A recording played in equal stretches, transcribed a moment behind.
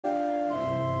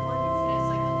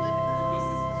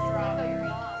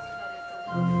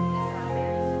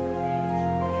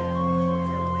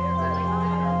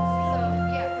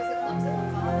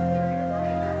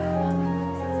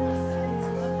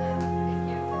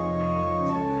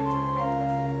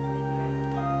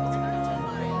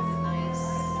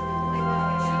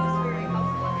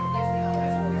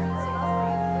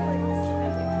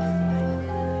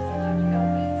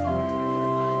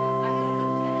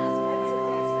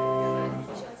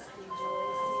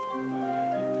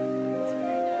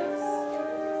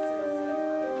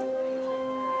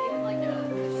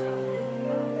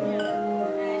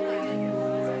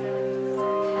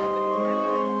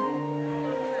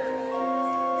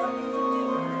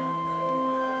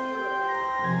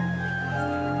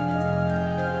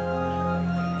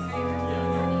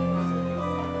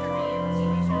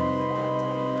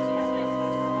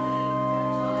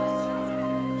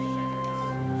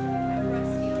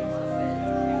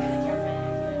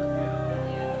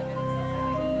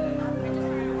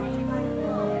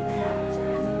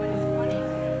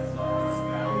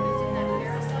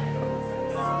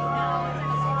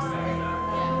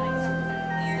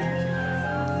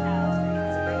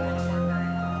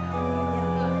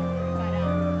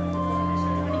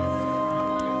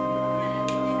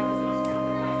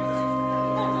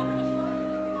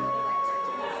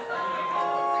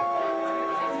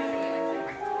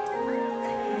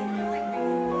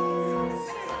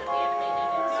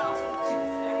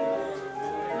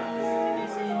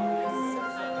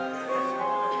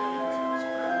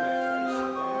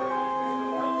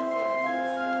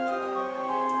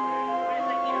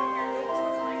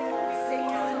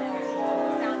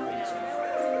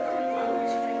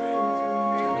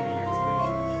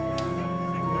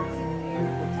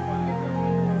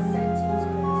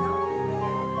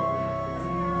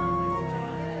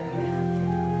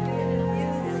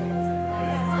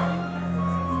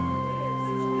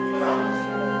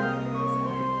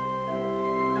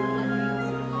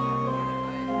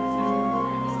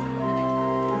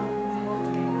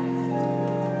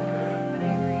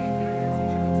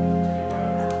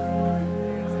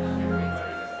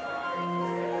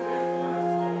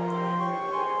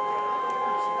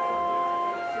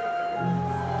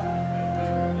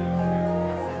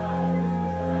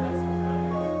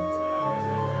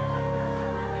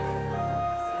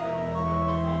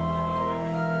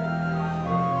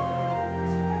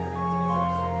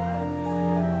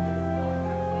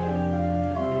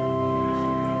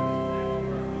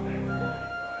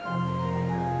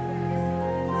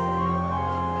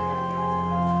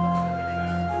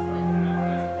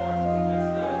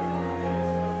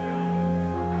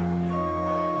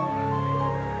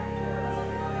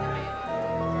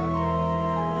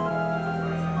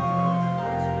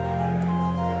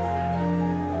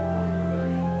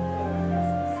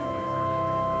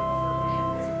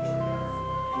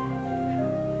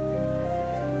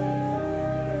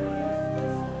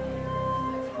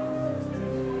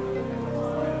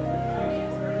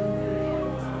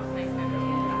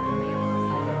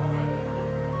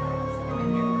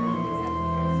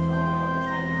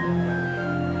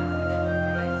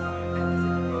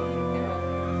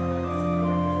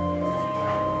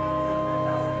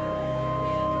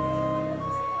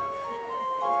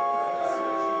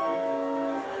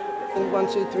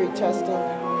1, 2, 3, testing.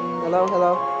 Hello,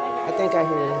 hello. I think I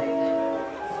hear you.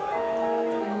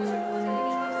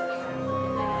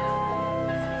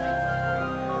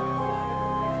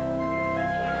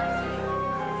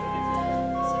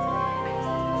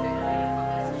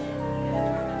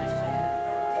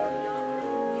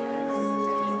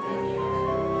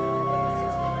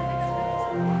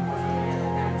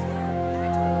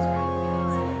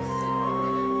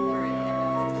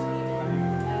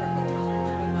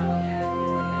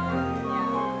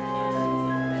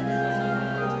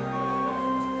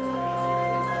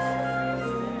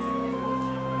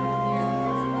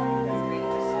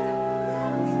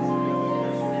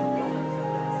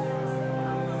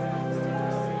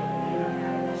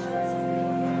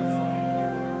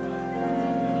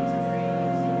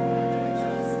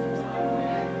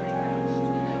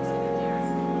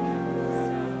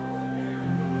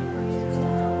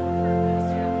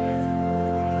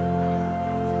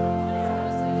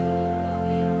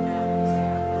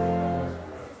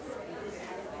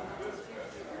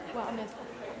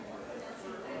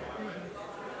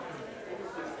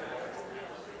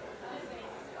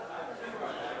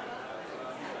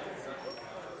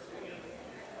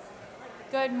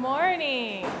 Good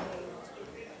morning.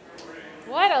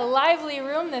 What a lively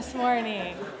room this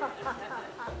morning.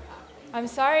 I'm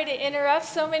sorry to interrupt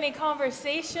so many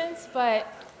conversations, but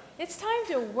it's time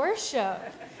to worship.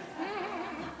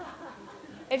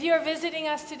 If you are visiting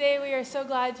us today, we are so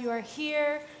glad you are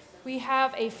here. We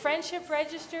have a friendship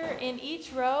register in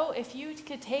each row. If you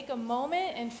could take a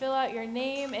moment and fill out your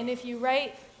name, and if you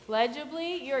write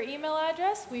legibly your email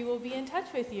address, we will be in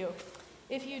touch with you.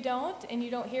 If you don't, and you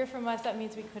don't hear from us, that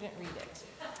means we couldn't read it.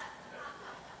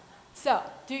 So,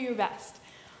 do your best.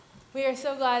 We are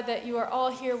so glad that you are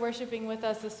all here worshiping with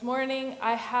us this morning.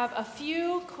 I have a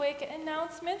few quick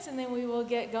announcements, and then we will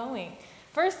get going.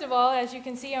 First of all, as you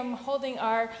can see, I'm holding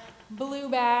our blue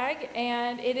bag,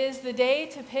 and it is the day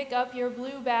to pick up your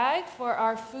blue bag for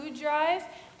our food drive.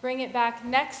 Bring it back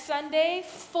next Sunday,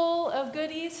 full of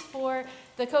goodies for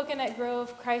the Coconut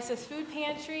Grove Crisis Food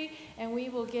Pantry, and we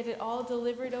will get it all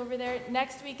delivered over there.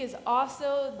 Next week is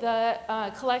also the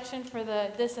collection for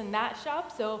the This and That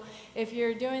shop, so if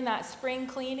you're doing that spring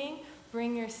cleaning,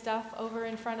 bring your stuff over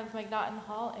in front of McNaughton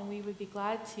Hall, and we would be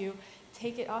glad to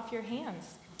take it off your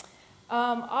hands.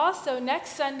 Also,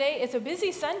 next Sunday, it's a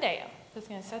busy Sunday. I'm just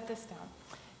going to set this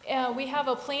down. We have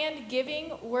a planned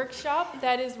giving workshop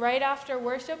that is right after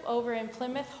worship over in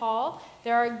Plymouth Hall.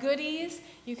 There are goodies.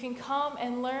 You can come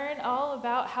and learn all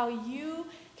about how you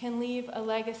can leave a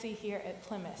legacy here at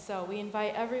Plymouth. So we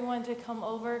invite everyone to come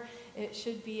over. It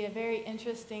should be a very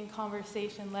interesting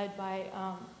conversation led by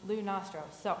Lou Nostro.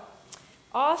 So,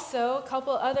 also, a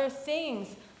couple other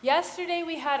things. Yesterday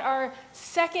we had our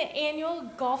second annual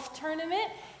golf tournament,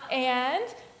 and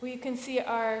we can see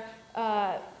our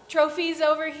trophies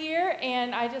over here,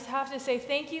 and I just have to say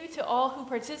thank you to all who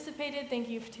participated. Thank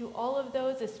you to all of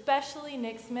those, especially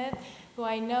Nick Smith, who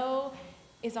I know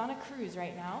is on a cruise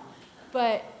right now,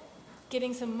 but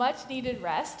getting some much needed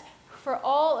rest, for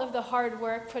all of the hard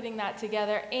work putting that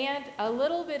together, and a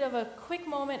little bit of a quick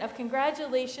moment of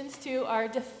congratulations to our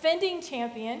defending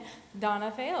champion,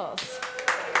 Donna Fales,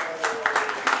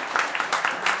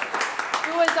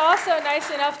 who was also nice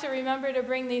enough to remember to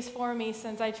bring these for me,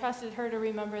 since I trusted her to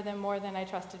remember them more than I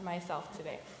trusted myself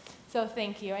today. So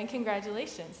thank you, and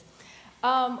congratulations.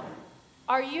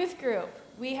 Our youth group,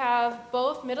 we have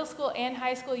both middle school and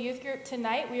high school youth group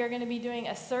tonight. We are going to be doing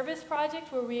a service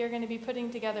project where we are going to be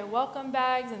putting together welcome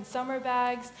bags and summer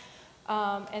bags.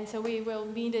 And so we will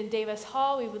meet in Davis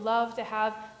Hall. We would love to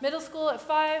have middle school at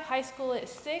 5, high school at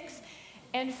 6.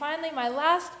 And finally, my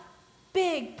last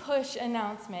big push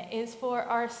announcement is for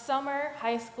our summer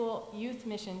high school youth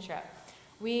mission trip.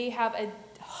 We have a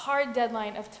hard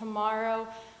deadline of tomorrow.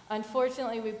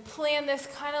 Unfortunately, we planned this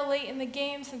kind of late in the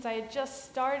game since I had just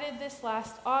started this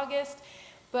last August,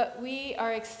 but we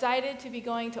are excited to be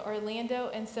going to Orlando.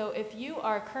 And so if you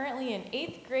are currently in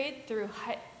 8th grade through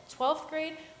 12th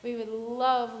grade, we would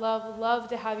love, love, love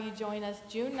to have you join us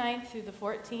June 9th through the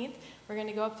 14th. We're going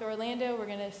to go up to Orlando. We're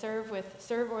going to serve with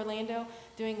Serve Orlando,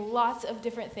 doing lots of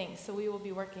different things. So we will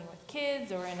be working with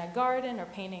kids, or in a garden, or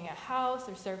painting a house,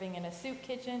 or serving in a soup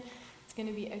kitchen. It's going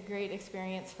to be a great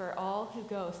experience for all who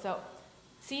go. So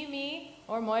see me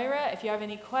or Moira if you have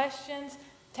any questions.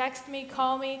 Text me,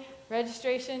 call me.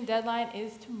 Registration deadline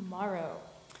is tomorrow.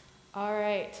 All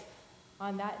right,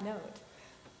 on that note,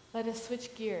 let us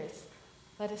switch gears.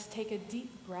 Let us take a deep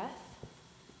breath.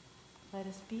 Let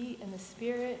us be in the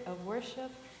spirit of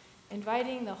worship,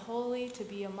 inviting the Holy to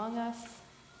be among us.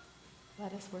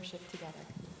 Let us worship together.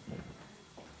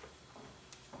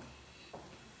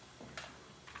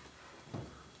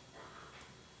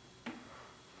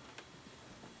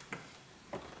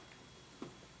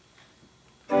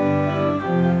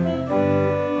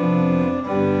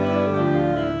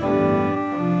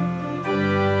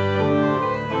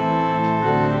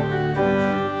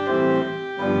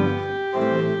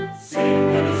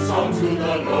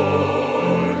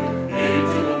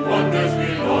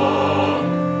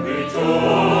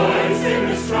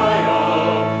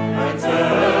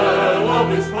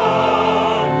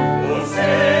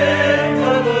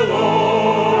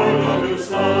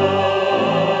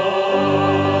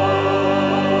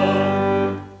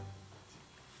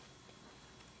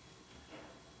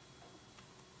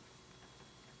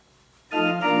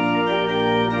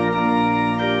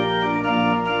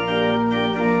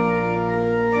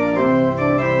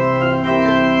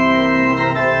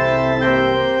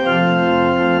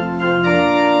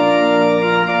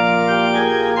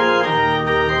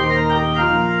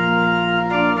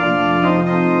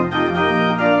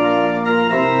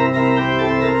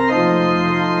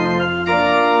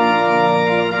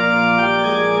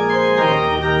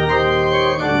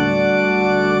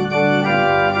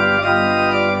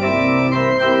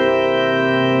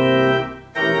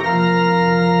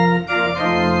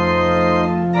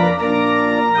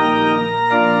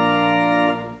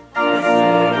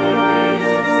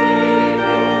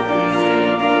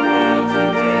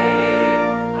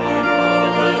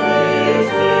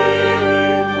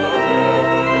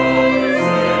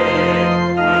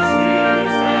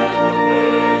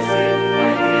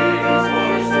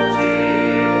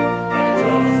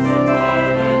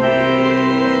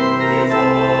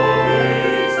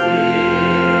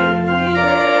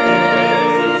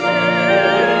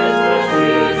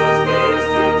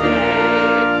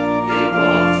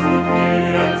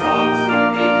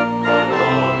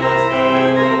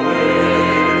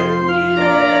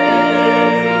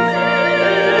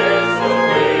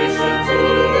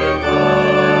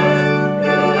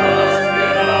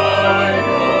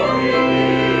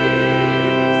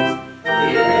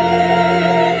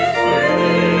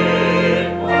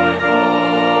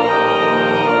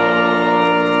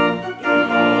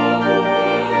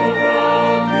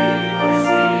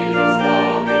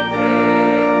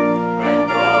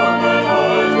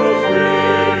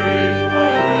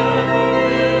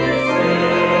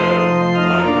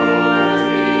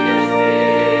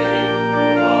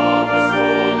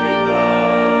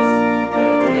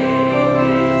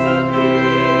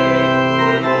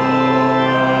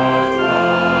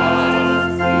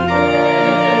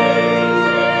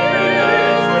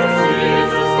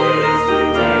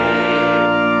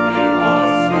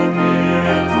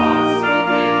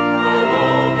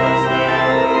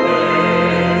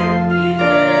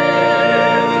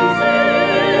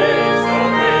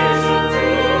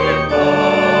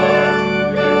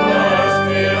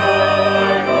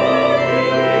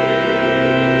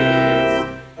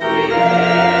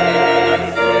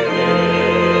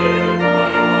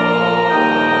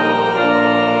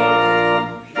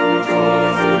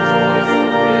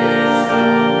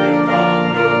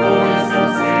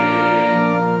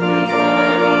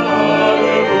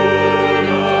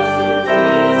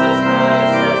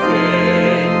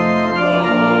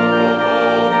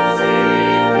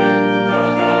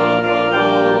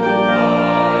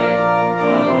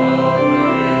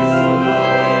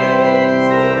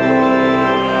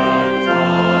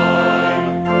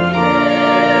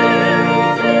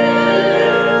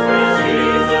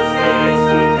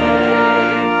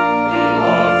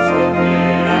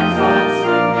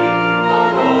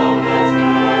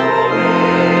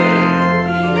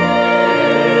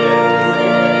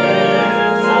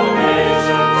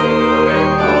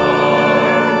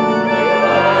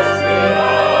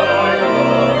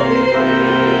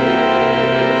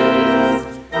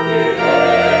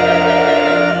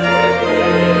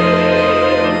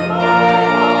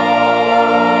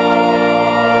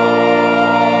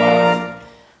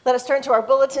 our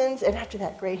bulletins, and after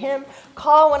that great hymn,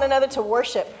 call one another to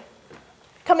worship.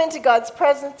 Come into God's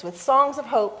presence with songs of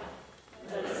hope.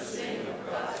 Let us sing of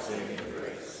God's saving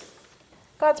grace.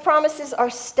 God's promises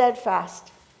are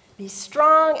steadfast. Be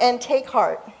strong and take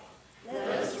heart. Let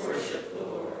us worship the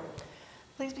Lord.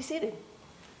 Please be seated.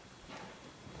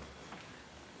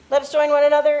 Let us join one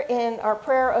another in our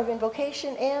prayer of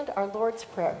invocation and our Lord's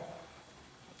Prayer.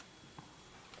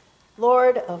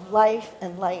 Lord of life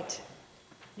and light,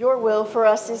 your will for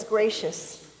us is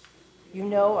gracious. You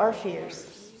know our fears.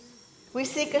 We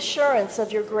seek assurance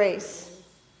of your grace.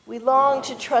 We long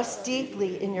to trust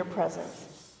deeply in your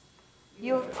presence.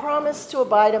 You have promised to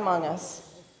abide among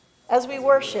us. As we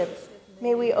worship,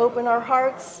 may we open our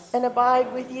hearts and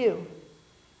abide with you.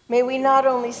 May we not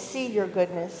only see your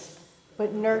goodness,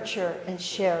 but nurture and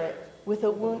share it with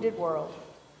a wounded world.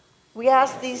 We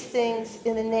ask these things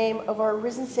in the name of our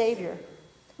risen Savior,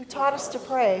 who taught us to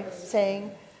pray,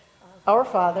 saying, Our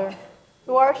Father,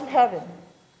 who art in heaven,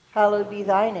 hallowed be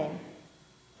thy name.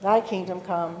 Thy kingdom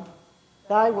come,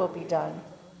 thy will be done,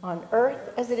 on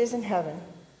earth as it is in heaven.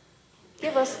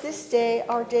 Give us this day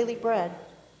our daily bread,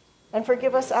 and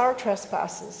forgive us our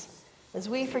trespasses, as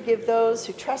we forgive those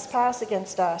who trespass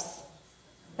against us.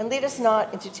 And lead us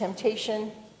not into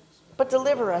temptation, but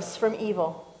deliver us from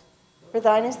evil. For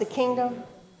thine is the kingdom,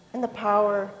 and the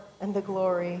power, and the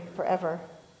glory forever.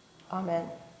 Amen.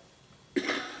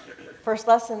 First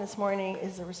lesson this morning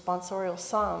is a responsorial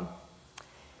psalm.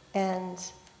 And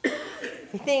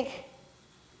I think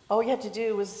all you had to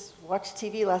do was watch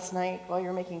TV last night while you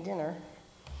were making dinner.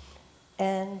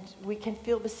 And we can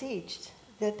feel besieged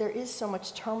that there is so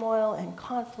much turmoil and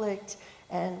conflict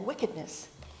and wickedness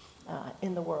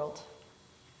in the world.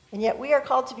 And yet we are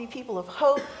called to be people of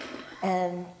hope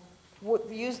and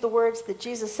use the words that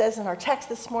Jesus says in our text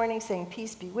this morning, saying,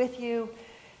 peace be with you.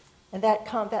 And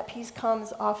that peace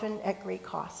comes often at great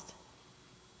cost.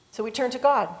 So we turn to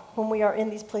God when we are in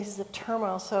these places of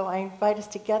turmoil. So I invite us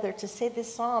together to say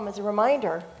this psalm as a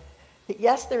reminder that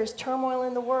yes, there is turmoil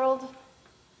in the world,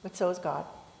 but so is God.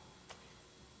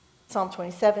 Psalm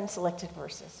 27, selected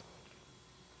verses.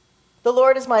 The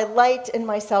Lord is my light and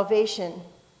my salvation.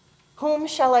 Whom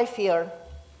shall I fear?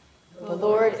 The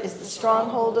Lord is the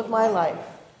stronghold of my life.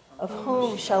 Of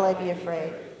whom shall I be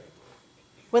afraid?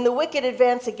 When the wicked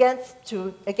advance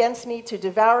against me to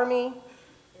devour me,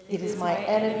 it is my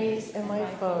enemies and my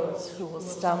foes who will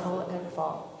stumble and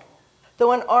fall.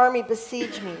 Though an army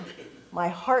besiege me, my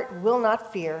heart will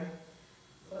not fear.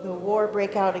 Though war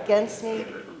break out against me,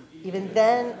 even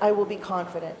then I will be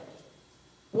confident.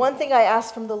 One thing I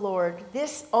ask from the Lord,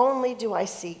 this only do I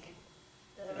seek,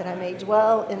 that I may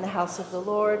dwell in the house of the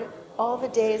Lord all the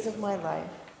days of my life.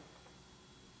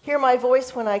 Hear my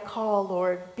voice when I call,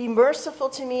 Lord. Be merciful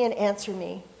to me and answer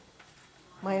me.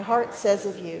 My heart says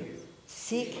of you,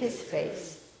 seek his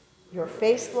face. Your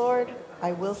face, Lord,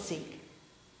 I will seek.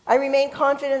 I remain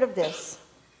confident of this.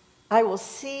 I will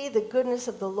see the goodness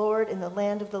of the Lord in the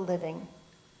land of the living.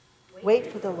 Wait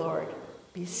for the Lord.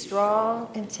 Be strong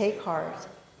and take heart,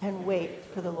 and wait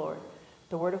for the Lord.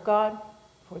 The word of God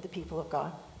for the people of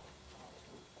God.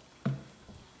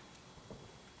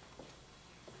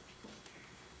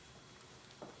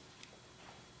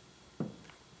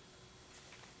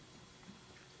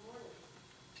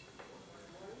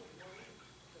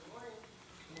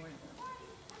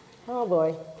 Oh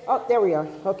boy. Oh, there we are.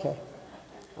 Okay.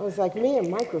 I was like, me and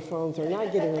microphones are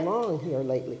not getting along here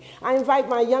lately. I invite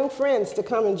my young friends to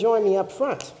come and join me up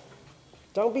front.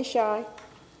 Don't be shy.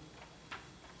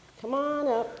 Come on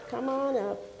up. Come on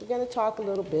up. We're going to talk a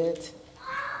little bit.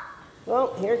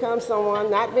 Well, here comes someone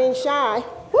not being shy.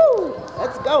 Woo!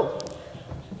 Let's go.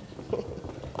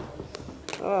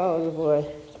 Oh boy.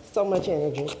 So much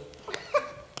energy.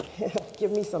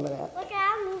 Give me some of that. Look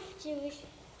at our new shoes.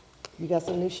 You got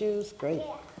some new shoes? Great.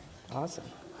 Yeah. Awesome.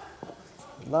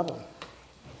 Love them.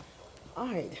 All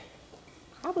right.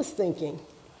 I was thinking,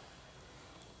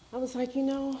 I was like,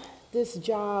 this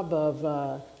job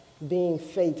of being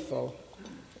faithful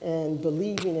and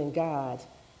believing in God,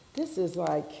 this is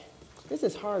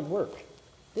hard work.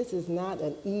 This is not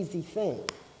an easy thing.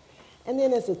 And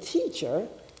then as a teacher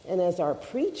and as our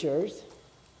preachers,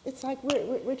 it's like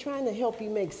we're trying to help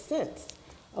you make sense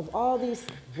of all these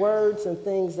words and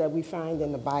things that we find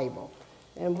in the Bible.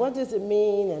 And what does it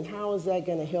mean, and how is that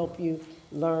going to help you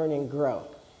learn and grow?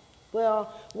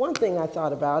 Well, one thing I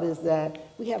thought about is that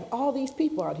we have all these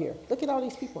people out here. Look at all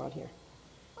these people out here.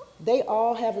 They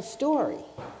all have a story.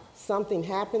 Something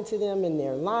happened to them in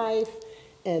their life,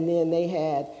 and then they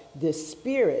had this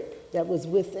spirit that was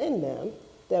within them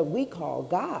that we call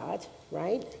God,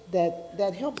 right?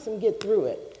 That helps them get through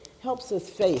it. helps us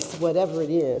face whatever it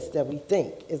is that we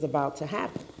think is about to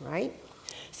happen, right?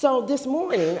 So this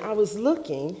morning, I was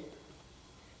looking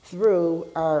through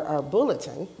our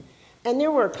bulletin, and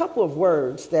there were a couple of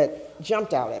words that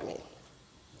jumped out at me.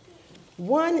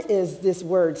 One is this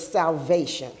word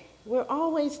salvation. We're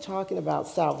always talking about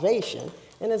salvation,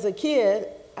 and as a kid,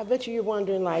 I bet you're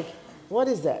wondering, like, what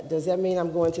is that? Does that mean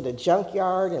I'm going to the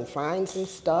junkyard and find some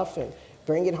stuff and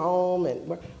bring it home?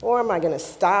 Or am I going to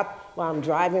stop while I'm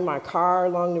driving my car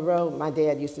along the road? My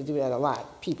dad used to do that a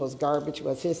lot. People's garbage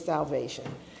was his salvation.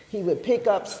 He would pick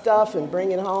up stuff and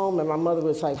bring it home, and my mother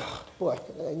was like, oh, boy,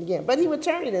 again. But he would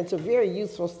turn it into very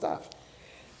useful stuff.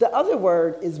 The other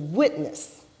word is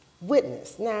witness.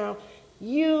 Witness. Now,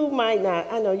 you might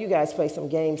not, I know you guys play some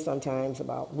games sometimes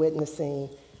about witnessing,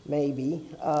 maybe,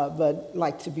 but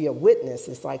like to be a witness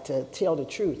is like to tell the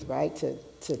truth, right?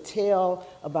 To tell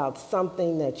about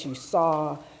something that you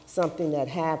saw, something that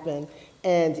happened.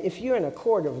 And if you're in a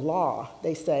court of law,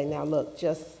 they say, now look,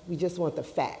 we just want the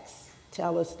facts.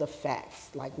 Tell us the facts,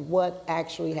 like what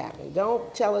actually happened.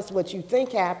 Don't tell us what you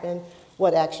think happened,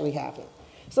 what actually happened.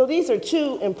 So these are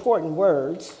two important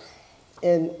words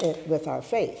with our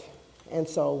faith. And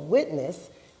so witness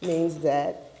means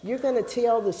that you're going to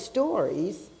tell the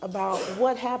stories about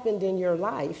what happened in your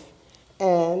life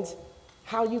and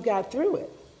how you got through it.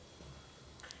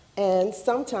 And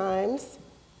sometimes,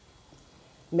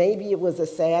 maybe it was a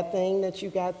sad thing that you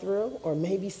got through, or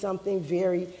maybe something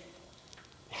very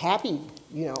happy,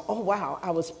 oh wow,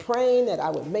 I was praying that I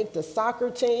would make the soccer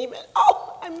team, and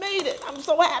oh, I made it, I'm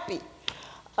so happy.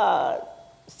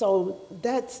 So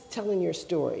that's telling your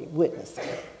story, witnessing.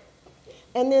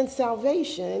 And then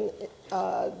salvation,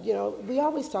 we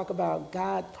always talk about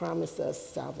God promised us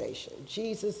salvation.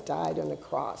 Jesus died on the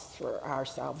cross for our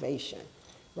salvation,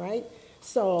 right?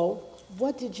 So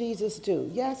what did Jesus do?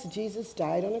 Yes, Jesus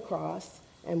died on the cross,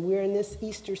 and we're in this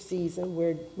Easter season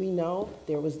where we know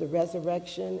there was the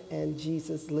resurrection and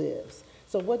Jesus lives.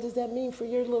 So what does that mean for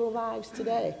your little lives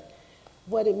today?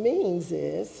 What it means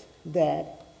is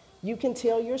that you can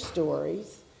tell your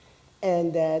stories,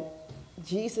 and that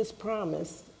Jesus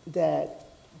promised that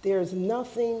there's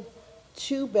nothing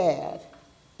too bad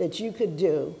that you could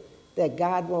do that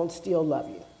God won't still love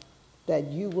you, that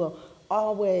you will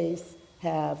always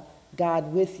have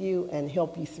God with you and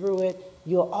help you through it.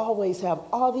 You'll always have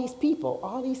all these people,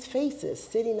 all these faces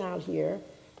sitting out here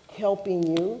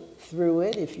helping you through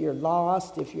it. If you're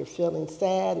lost, if you're feeling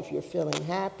sad, if you're feeling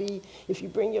happy, if you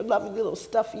bring your lovely little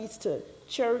stuffies to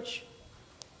church,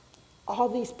 all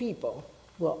these people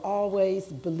will always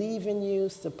believe in you,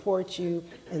 support you,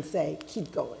 and say,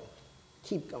 keep going,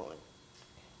 keep going.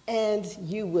 And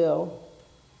you will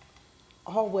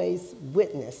always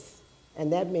witness.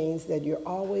 And that means that you're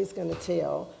always going to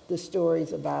tell the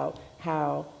stories about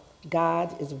how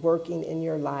God is working in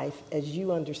your life as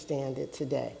you understand it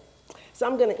today. So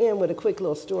I'm going to end with a quick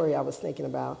little story I was thinking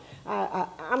about.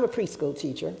 I'm a preschool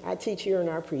teacher. I teach here in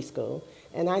our preschool,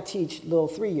 and I teach little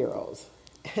 3-year-olds.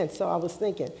 And so I was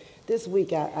thinking, this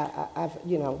week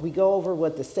we go over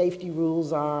what the safety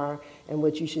rules are and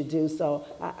what you should do. So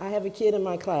I have a kid in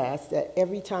my class that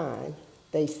every time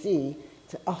they see,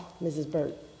 oh, Mrs.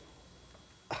 Burt,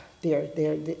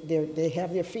 they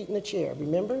have their feet in the chair.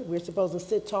 Remember, we're supposed to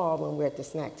sit tall when we're at the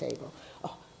snack table.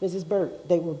 Oh, Mrs. Burt,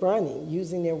 they were running,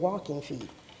 using their walking feet,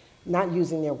 not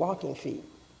using their walking feet.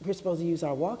 We're supposed to use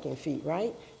our walking feet,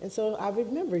 right? And so I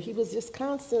remember he was just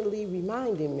constantly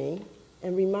reminding me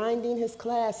and reminding his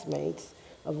classmates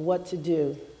of what to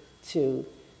do to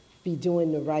be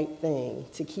doing the right thing,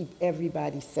 to keep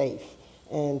everybody safe,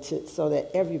 and so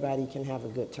that everybody can have a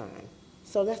good time.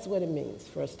 So that's what it means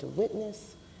for us to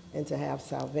witness and to have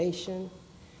salvation.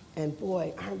 And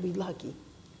boy, aren't we lucky.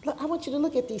 Look, I want you to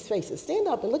look at these faces. Stand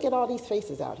up and look at all these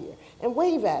faces out here and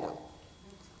wave at them.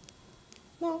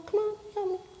 Now, come on,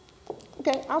 help me.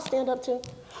 Okay, I'll stand up too.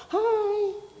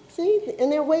 Hi, see?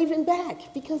 And they're waving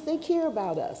back because they care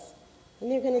about us.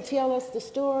 And they're going to tell us the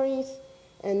stories,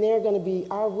 and they're going to be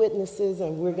our witnesses,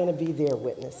 and we're going to be their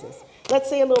witnesses. Let's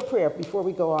say a little prayer before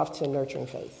we go off to nurturing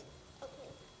faith.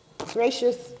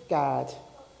 Gracious God,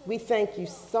 we thank you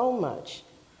so much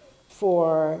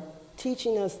for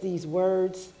teaching us these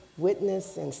words,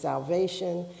 witness and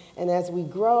salvation. And as we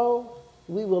grow,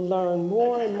 we will learn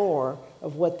more and more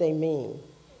of what they mean.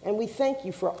 And we thank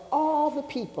you for all the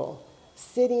people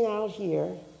sitting out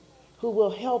here who will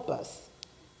help us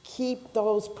keep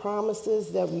those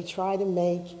promises that we try to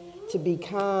make to be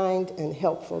kind and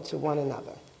helpful to one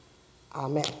another.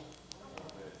 Amen.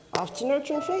 Off to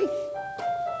nurturing faith.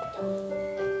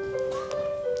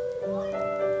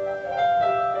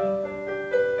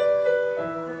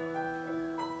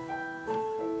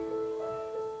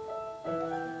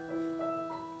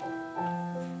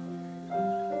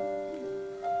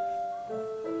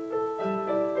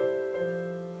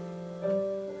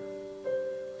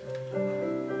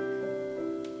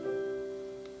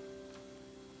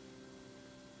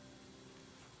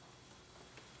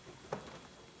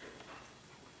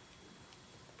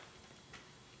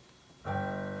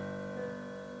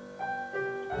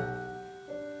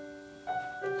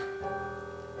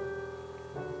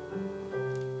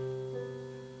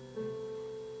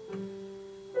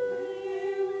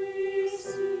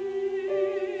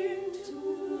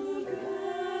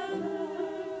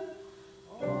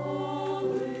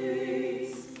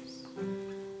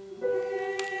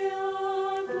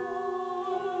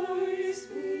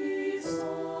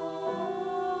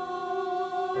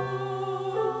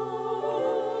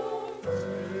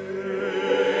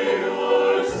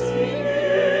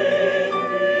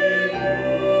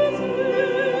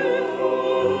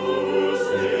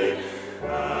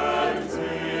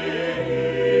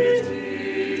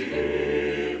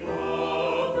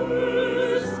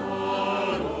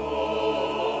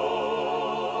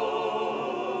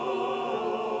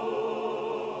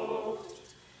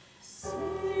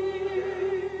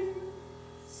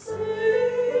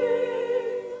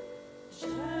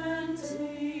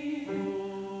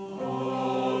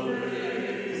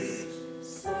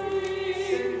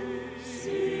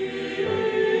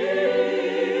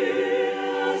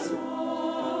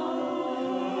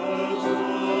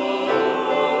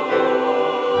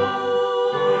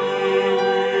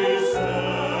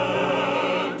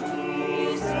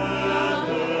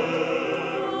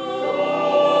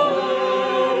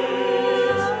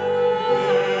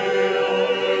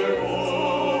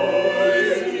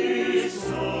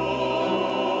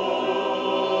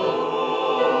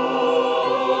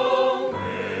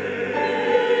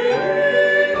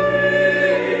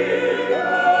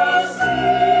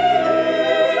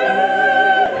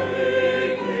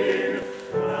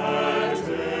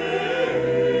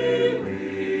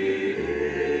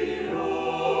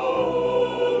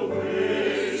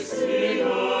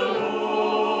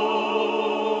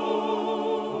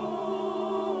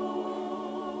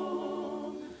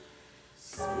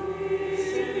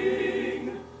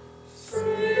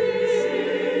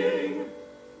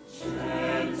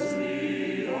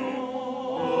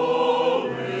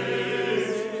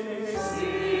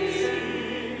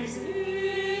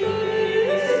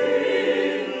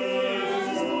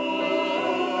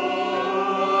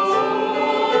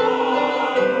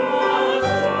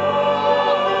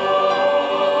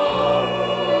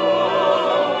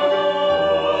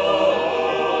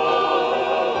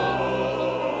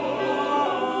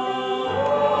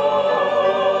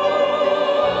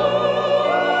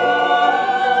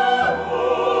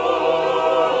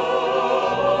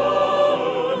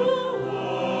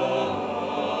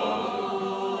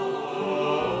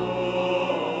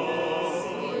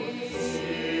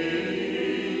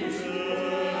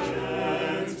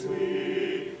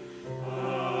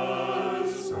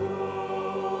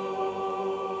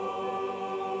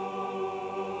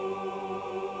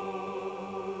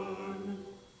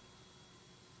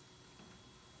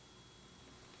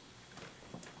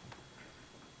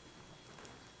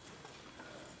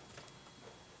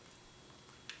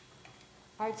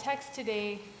 Our text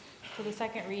today for the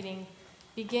second reading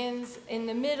begins in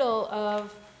the middle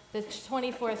of the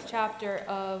 24th chapter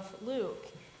of Luke.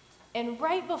 And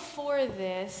right before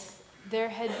this, there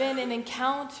had been an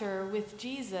encounter with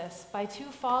Jesus by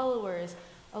two followers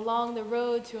along the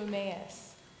road to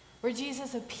Emmaus, where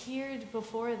Jesus appeared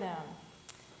before them.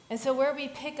 And so where we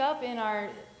pick up in our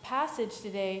passage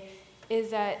today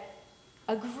is that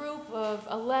a group of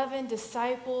 11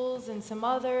 disciples and some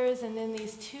others, and then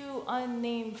these two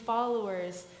unnamed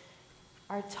followers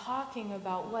are talking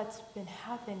about what's been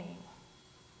happening.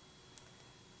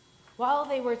 While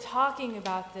they were talking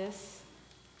about this,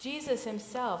 Jesus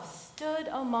himself stood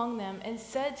among them and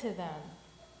said to them,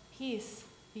 "Peace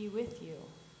be with you."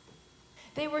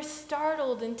 They were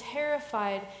startled and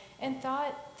terrified and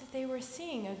thought that they were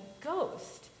seeing a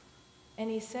ghost. And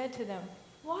he said to them,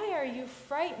 "Why are you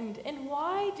frightened, and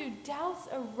why do doubts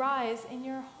arise in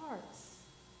your hearts?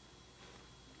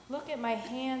 Look at my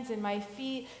hands and my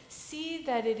feet, see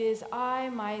that it is I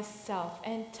myself,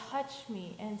 and touch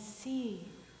me and see.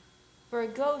 For a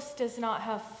ghost does not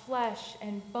have flesh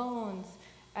and bones,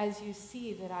 as you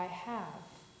see that I have."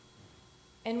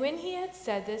 And when he had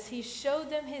said this, he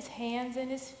showed them his hands and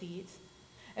his feet.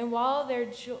 And while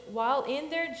in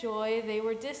their joy they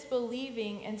were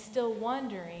disbelieving and still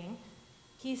wondering,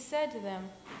 he said to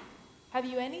them, "Have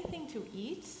you anything to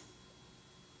eat?"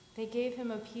 They gave him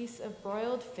a piece of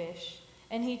broiled fish,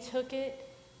 and he took it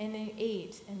and he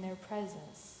ate in their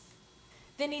presence.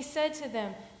 Then he said to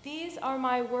them, "These are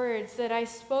my words that I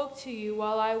spoke to you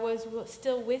while I was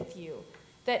still with you,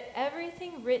 that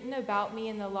everything written about me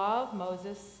in the law of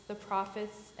Moses, the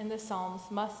prophets, and the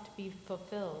Psalms must be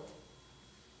fulfilled."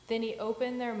 Then he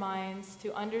opened their minds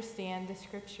to understand the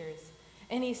scriptures,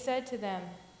 and he said to them,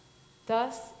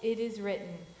 "Thus it is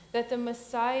written, that the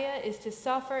Messiah is to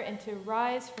suffer and to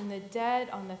rise from the dead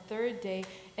on the third day,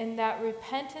 and that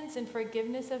repentance and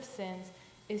forgiveness of sins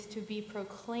is to be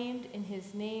proclaimed in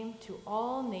his name to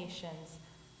all nations,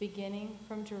 beginning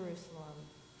from Jerusalem.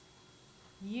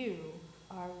 You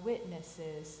are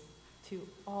witnesses to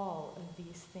all of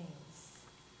these things."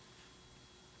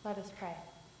 Let us pray.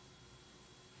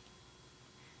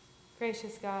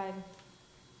 Gracious God,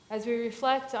 As we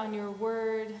reflect on your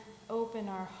word, open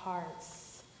our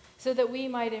hearts so that we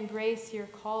might embrace your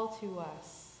call to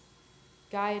us.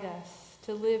 Guide us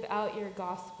to live out your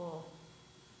gospel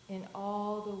in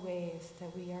all the ways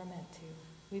that we are meant to.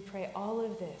 We pray all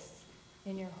of this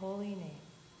in your holy name.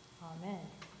 Amen.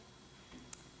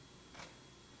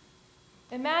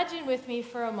 Imagine with me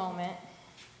for a moment,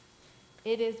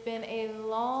 it has been a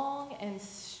long and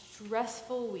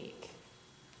stressful week.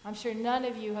 I'm sure none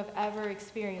of you have ever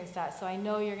experienced that, so I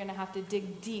know you're going to have to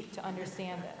dig deep to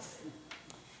understand this.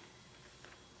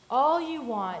 All you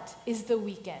want is the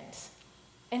weekend,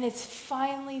 and it's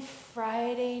finally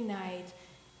Friday night,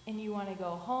 and you want to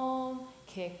go home,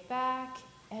 kick back,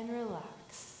 and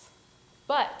relax.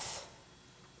 But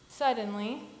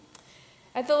suddenly,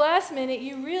 at the last minute,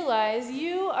 you realize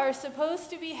you are supposed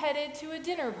to be headed to a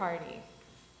dinner party.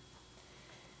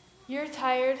 You're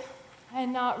tired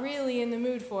and not really in the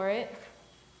mood for it,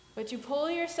 but you pull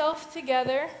yourself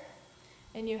together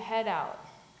and you head out.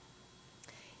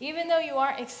 Even though you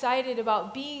aren't excited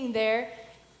about being there,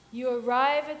 you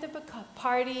arrive at the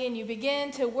party and you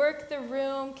begin to work the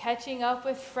room, catching up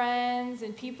with friends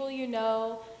and people you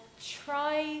know,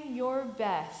 trying your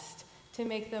best to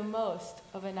make the most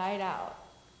of a night out.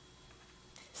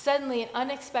 Suddenly, an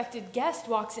unexpected guest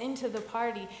walks into the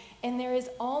party, and there is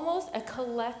almost a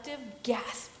collective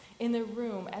gasp in the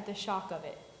room at the shock of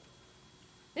it.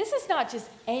 This is not just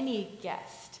any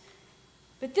guest,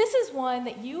 but this is one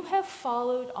that you have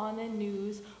followed on the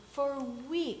news for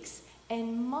weeks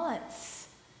and months.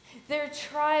 Their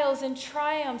trials and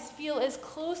triumphs feel as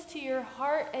close to your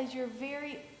heart as your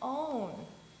very own.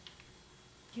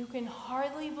 You can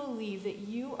hardly believe that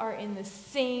you are in the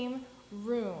same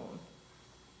room.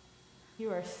 You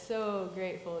are so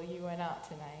grateful you went out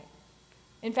tonight.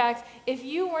 In fact, if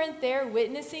you weren't there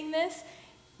witnessing this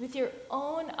with your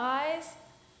own eyes,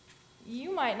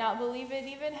 you might not believe it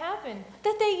even happened,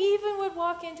 that they even would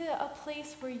walk into a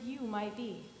place where you might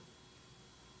be.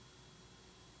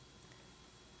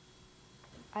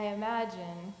 I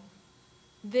imagine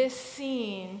this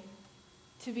scene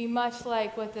to be much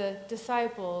like what the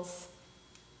disciples'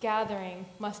 gathering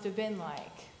must have been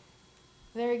like.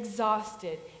 They're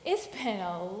exhausted. It's been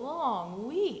a long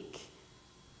week.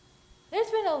 There's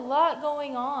been a lot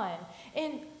going on.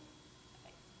 And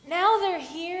now they're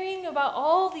hearing about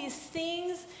all these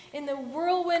things in the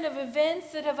whirlwind of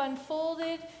events that have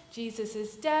unfolded.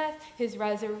 Jesus' death, his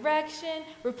resurrection,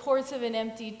 reports of an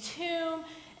empty tomb,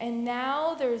 and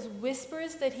now there's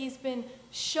whispers that he's been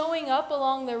showing up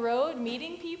along the road,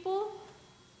 meeting people.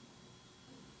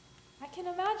 I can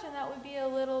imagine that would be a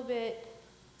little bit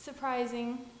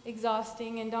surprising,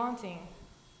 exhausting, and daunting.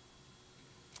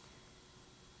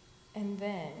 And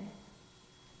then,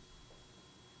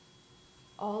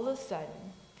 all of a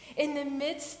sudden, in the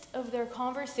midst of their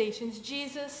conversations,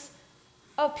 Jesus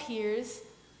appears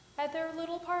at their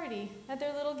little party, at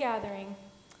their little gathering.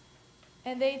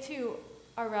 And they too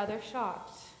are rather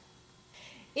shocked.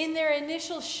 In their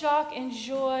initial shock and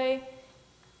joy,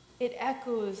 it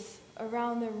echoes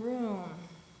around the room.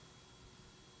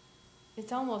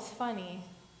 It's almost funny.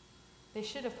 They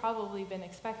should have probably been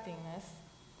expecting this.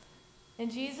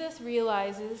 And Jesus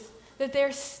realizes that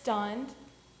they're stunned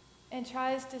and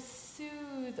tries to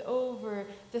soothe over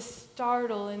the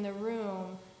startle in the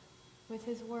room with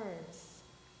his words.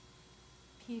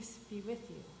 Peace be with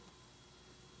you.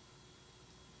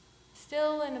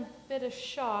 Still in a bit of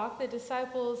shock, the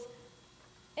disciples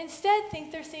instead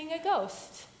think they're seeing a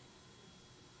ghost.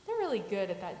 They're really good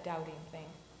at that doubting thing.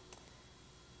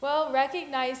 Well,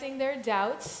 recognizing their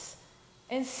doubts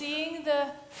and seeing the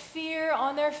fear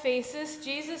on their faces,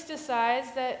 Jesus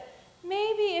decides that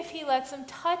maybe if he lets them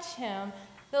touch him,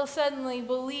 they'll suddenly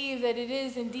believe that it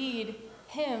is indeed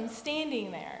him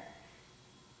standing there.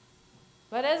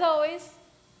 But as always,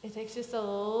 it takes just a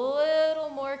little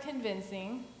more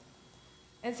convincing.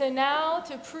 And so now,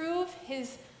 to prove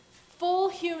his full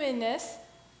humanness,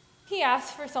 he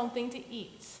asks for something to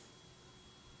eat.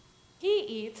 He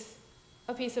eats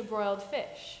a piece of broiled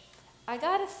fish. I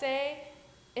gotta say,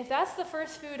 if that's the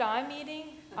first food I'm eating,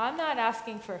 I'm not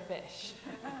asking for fish.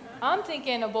 I'm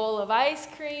thinking a bowl of ice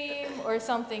cream or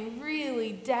something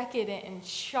really decadent and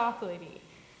chocolatey.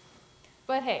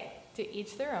 But hey, to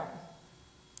each their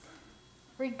own.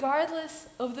 Regardless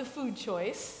of the food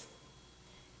choice,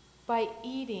 by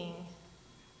eating,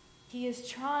 he is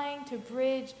trying to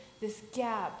bridge this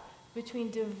gap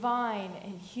between divine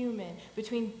and human,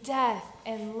 between death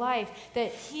and life,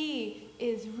 that he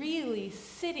is really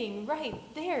sitting right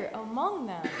there among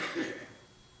them.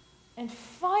 And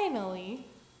finally,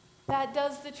 that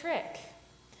does the trick.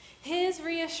 His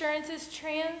reassurances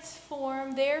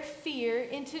transform their fear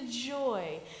into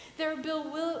joy, their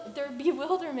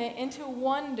bewilderment into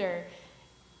wonder.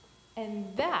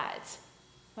 And that,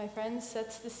 my friends,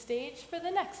 sets the stage for the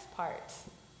next part.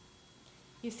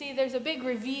 You see, there's a big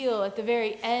reveal at the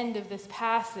very end of this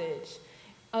passage,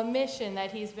 a mission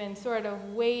that he's been sort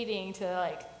of waiting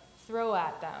to throw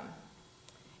at them.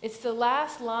 It's the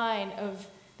last line of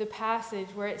the passage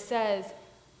where it says,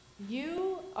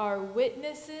 "You are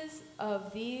witnesses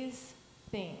of these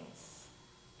things."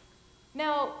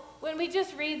 Now, when we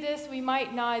just read this, we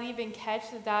might not even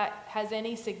catch that that has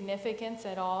any significance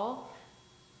at all.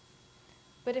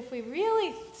 But if we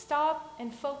really stop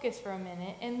and focus for a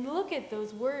minute and look at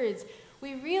those words,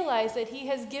 we realize that he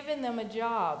has given them a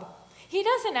job. He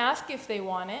doesn't ask if they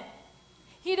want it.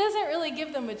 He doesn't really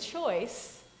give them a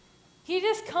choice. He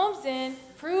just comes in,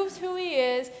 proves who he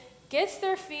is, gets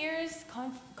their fears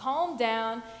calmed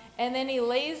down, and then he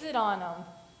lays it on them.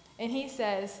 And he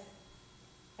says,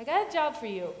 I got a job for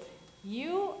you.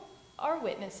 You are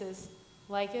witnesses,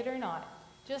 like it or not.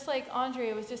 Just like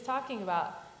Andrea was just talking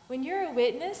about. When you're a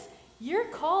witness, you're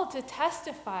called to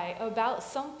testify about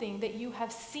something that you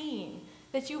have seen,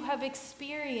 that you have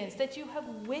experienced, that you have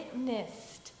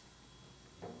witnessed.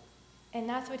 And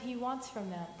that's what he wants from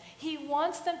them. He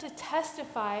wants them to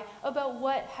testify about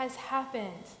what has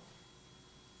happened.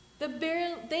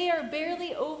 They are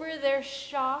barely over their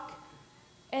shock,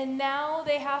 and now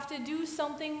they have to do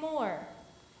something more.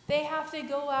 They have to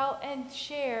go out and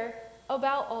share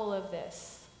about all of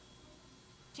this.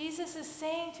 Jesus is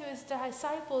saying to his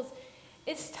disciples,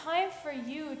 it's time for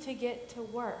you to get to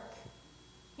work.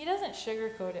 He doesn't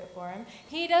sugarcoat it for him.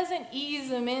 He doesn't ease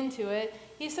them into it.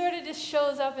 He sort of just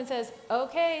shows up and says,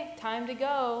 okay, time to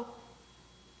go.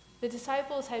 The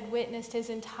disciples had witnessed his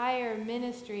entire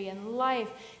ministry and life,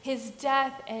 his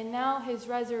death, and now his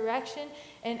resurrection.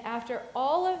 And after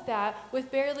all of that,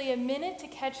 with barely a minute to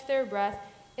catch their breath,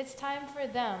 it's time for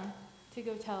them to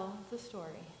go tell the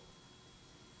story.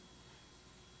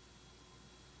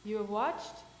 You have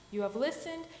watched, you have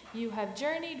listened, you have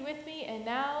journeyed with me, and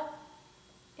now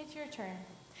it's your turn.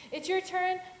 It's your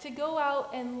turn to go out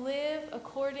and live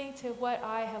according to what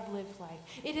I have lived like.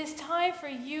 It is time for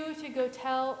you to go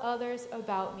tell others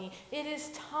about me. It is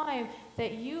time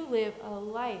that you live a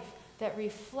life that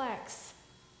reflects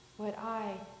what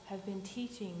I have been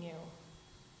teaching you.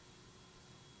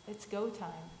 It's go time.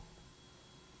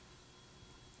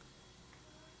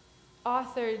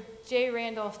 Author J.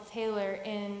 Randolph Taylor,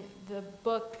 in the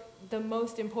book, The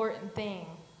Most Important Thing,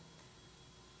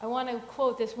 I want to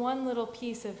quote this one little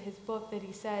piece of his book that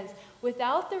he says,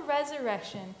 without the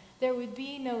resurrection, there would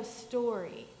be no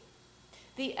story.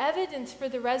 The evidence for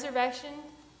the resurrection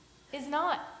is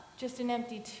not just an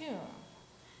empty tomb.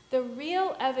 The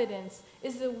real evidence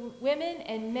is the women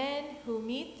and men who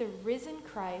meet the risen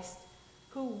Christ,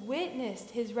 who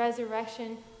witnessed his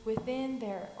resurrection within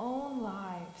their own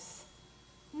lives.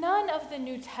 None of the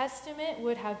New Testament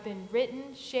would have been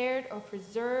written, shared, or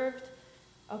preserved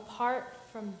apart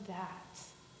from that.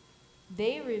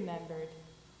 They remembered,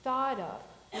 thought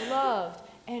of, loved,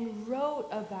 and wrote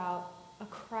about a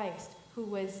Christ who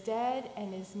was dead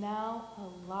and is now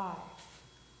alive.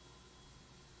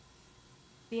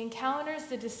 The encounters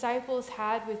the disciples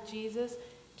had with Jesus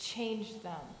changed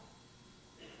them.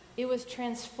 It was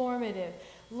transformative.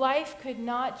 Life could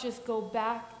not just go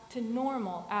back to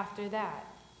normal after that.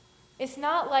 It's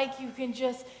not like you can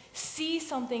just see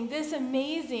something this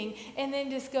amazing and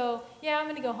then just go, yeah, I'm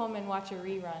going to go home and watch a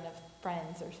rerun of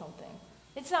Friends or something.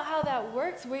 It's not how that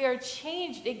works. We are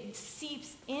changed. It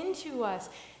seeps into us.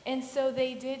 And so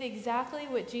they did exactly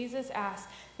what Jesus asked.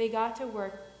 They got to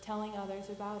work telling others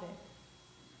about it.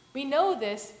 We know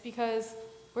this because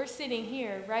we're sitting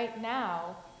here right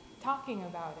now talking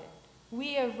about it.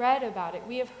 We have read about it.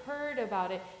 We have heard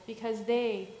about it because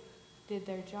they did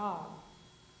their job.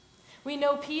 We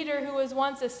know Peter, who was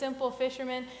once a simple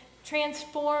fisherman,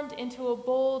 transformed into a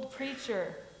bold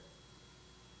preacher.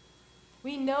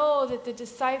 We know that the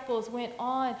disciples went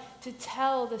on to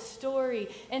tell the story,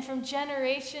 and from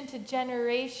generation to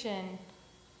generation,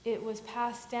 it was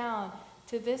passed down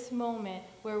to this moment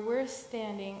where we're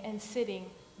standing and sitting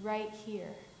right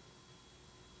here.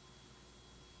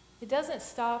 It doesn't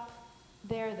stop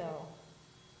there, though.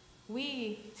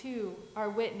 We, too, are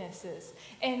witnesses,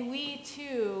 and we,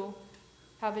 too,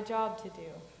 have a job to do.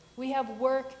 We have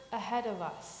work ahead of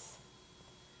us.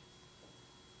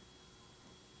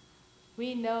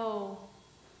 We know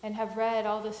and have read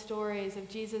all the stories of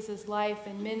Jesus' life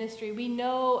and ministry. We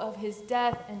know of his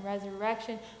death and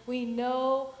resurrection. We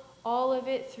know all of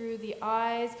it through the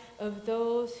eyes of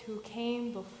those who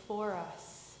came before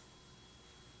us.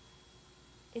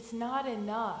 it's not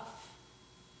enough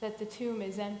that the tomb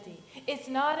is empty. It's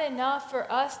not enough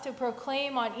for us to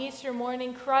proclaim on Easter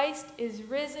morning, Christ is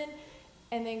risen,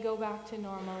 and then go back to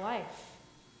normal life.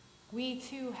 We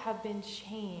too have been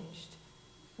changed.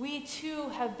 We too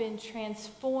have been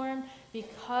transformed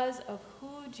because of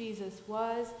who Jesus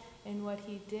was and what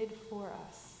he did for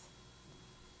us.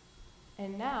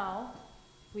 And now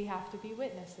we have to be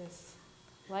witnesses,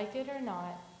 like it or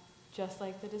not, just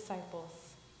like the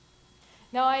disciples.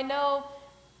 Now I know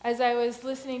as I was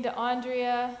listening to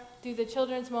Andrea do the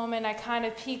children's moment, I kind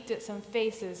of peeked at some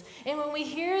faces. And when we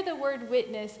hear the word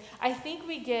witness, I think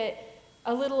we get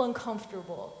a little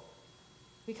uncomfortable.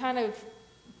 We kind of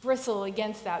bristle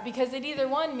against that because it either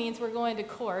one means we're going to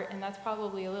court, and that's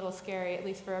probably a little scary, at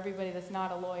least for everybody that's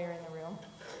not a lawyer in the room.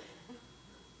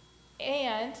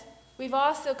 And we've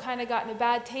also kind of gotten a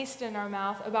bad taste in our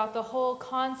mouth about the whole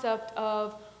concept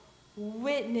of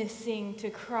witnessing to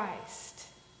Christ.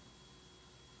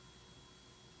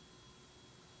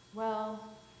 Well,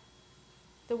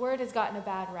 the word has gotten a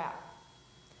bad rap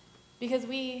because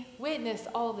we witness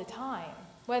all the time,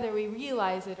 whether we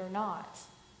realize it or not.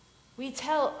 We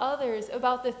tell others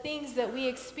about the things that we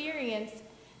experience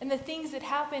and the things that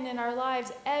happen in our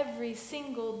lives every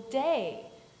single day.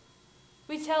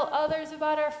 We tell others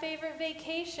about our favorite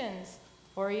vacations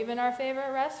or even our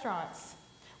favorite restaurants.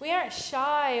 We aren't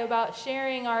shy about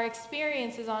sharing our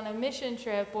experiences on a mission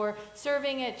trip or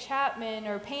serving at Chapman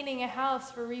or painting a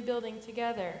house for Rebuilding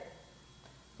Together.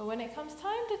 But when it comes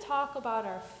time to talk about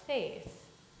our faith,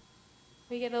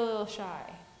 we get a little shy.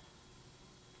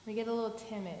 We get a little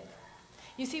timid.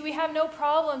 You see, we have no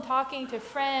problem talking to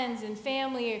friends and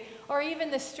family or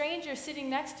even the stranger sitting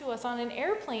next to us on an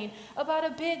airplane about a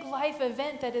big life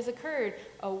event that has occurred.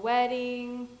 A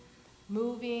wedding,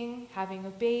 moving, having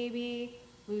a baby,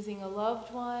 losing a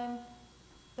loved one.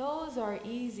 Those are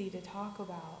easy to talk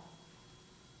about.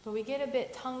 But we get a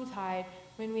bit tongue-tied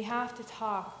when we have to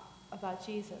talk about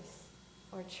Jesus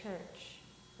or church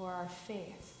or our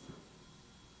faith.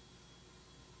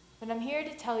 But I'm here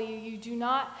to tell you, you do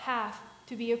not have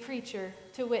to be a preacher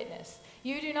to witness.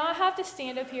 You do not have to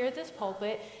stand up here at this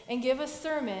pulpit and give a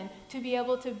sermon to be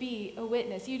able to be a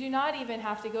witness. You do not even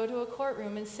have to go to a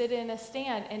courtroom and sit in a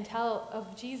stand and tell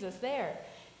of Jesus there.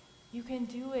 You can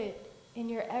do it in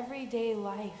your everyday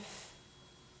life,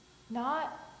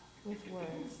 not with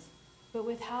words, but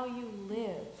with how you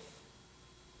live.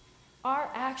 Our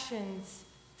actions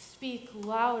speak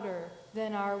louder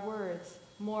than our words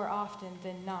more often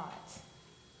than not.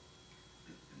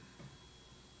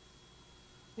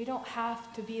 We don't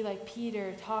have to be like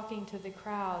Peter talking to the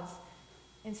crowds.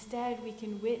 Instead, we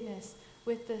can witness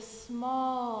with the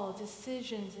small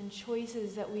decisions and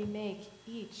choices that we make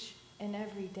each and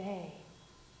every day.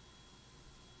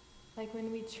 Like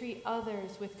when we treat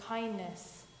others with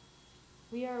kindness,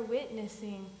 we are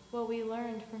witnessing what we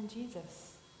learned from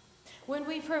Jesus. When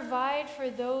we provide for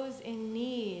those in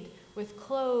need with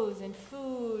clothes and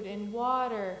food and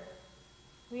water,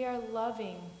 we are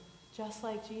loving just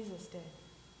like Jesus did.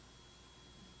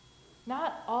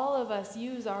 Not all of us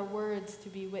use our words to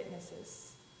be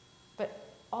witnesses,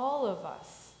 but all of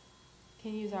us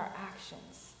can use our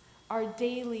actions, our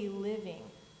daily living,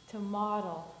 to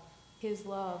model his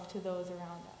love to those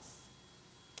around us.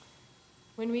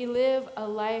 When we live a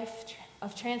life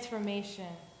of transformation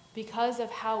because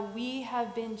of how we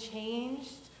have been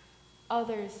changed,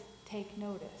 others take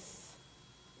notice.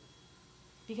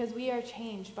 Because we are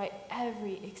changed by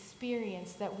every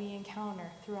experience that we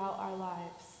encounter throughout our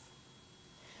lives.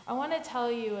 I want to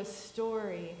tell you a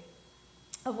story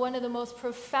of one of the most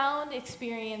profound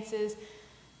experiences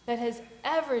that has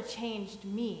ever changed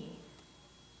me,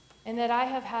 and that I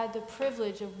have had the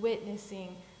privilege of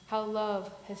witnessing how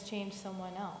love has changed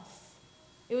someone else.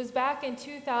 It was back in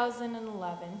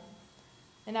 2011,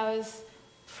 and I was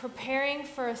preparing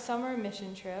for a summer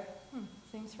mission trip.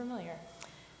 Seems familiar.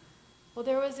 Well,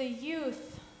 there was a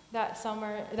youth that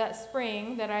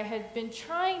spring that I had been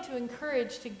trying to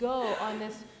encourage to go on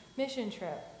this mission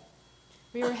trip.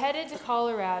 We were headed to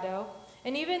Colorado,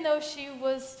 and even though she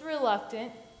was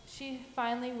reluctant, she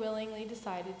finally willingly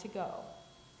decided to go.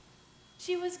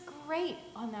 She was great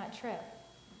on that trip.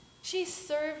 She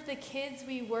served the kids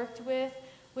we worked with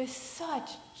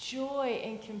such joy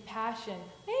and compassion,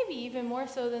 maybe even more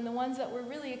so than the ones that were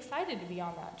really excited to be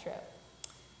on that trip.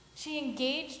 She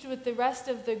engaged with the rest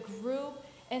of the group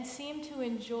and seemed to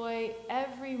enjoy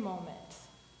every moment,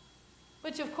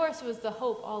 which of course was the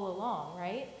hope all along,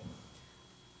 right?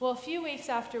 Well, a few weeks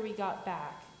after we got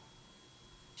back,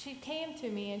 she came to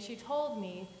me and she told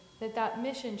me that that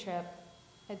mission trip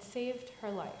had saved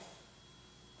her life.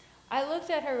 I looked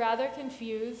at her rather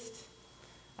confused.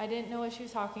 I didn't know what she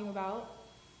was talking about.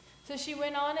 So she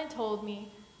went on and told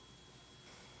me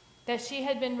that she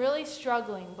had been really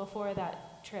struggling before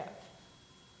that trip.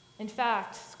 In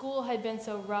fact, school had been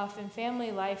so rough and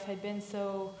family life had been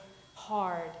so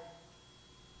hard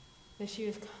that she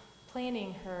was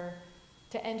planning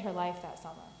to end her life that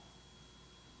summer.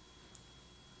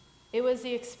 It was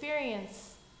the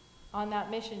experience on that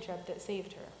mission trip that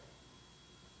saved her.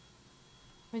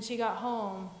 When she got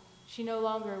home, she no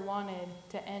longer wanted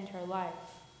to end her life.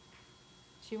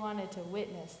 She wanted to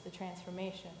witness the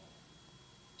transformation.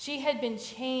 She had been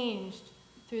changed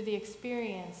through the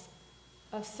experience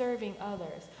of serving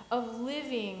others, of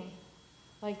living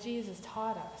like Jesus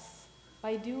taught us,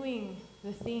 by doing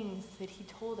the things that he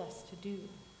told us to do.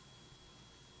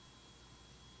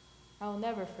 I will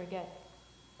never forget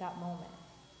that moment.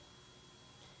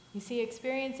 You see,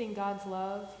 experiencing God's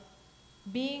love,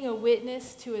 being a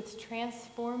witness to its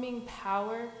transforming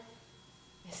power,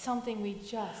 is something we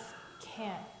just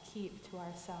can't keep to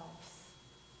ourselves.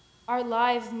 Our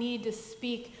lives need to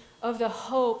speak of the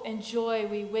hope and joy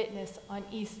we witness on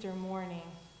Easter morning.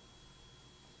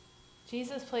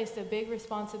 Jesus placed a big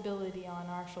responsibility on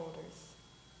our shoulders.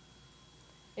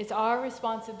 It's our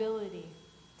responsibility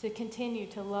to continue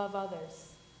to love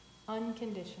others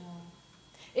unconditionally.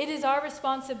 It is our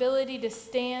responsibility to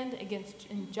stand against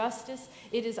injustice.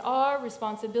 It is our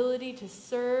responsibility to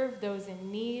serve those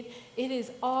in need. It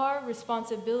is our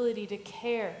responsibility to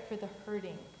care for the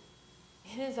hurting.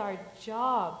 It is our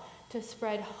job to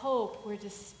spread hope where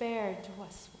despair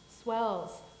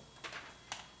swells.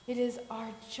 It is our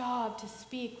job to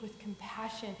speak with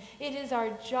compassion. It is our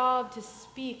job to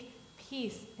speak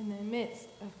peace in the midst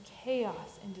of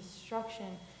chaos and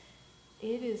destruction.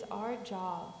 It is our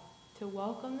job to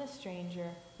welcome the stranger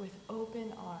with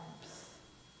open arms.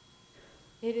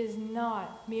 It is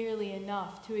not merely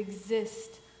enough to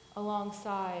exist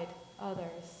alongside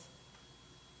others.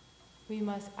 We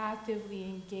must actively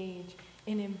engage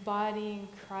in embodying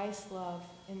Christ's love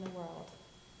in the world.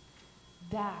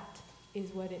 That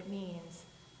is what it means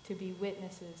to be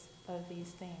witnesses of these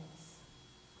things.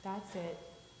 That's it.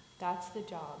 That's the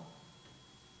job.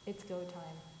 It's go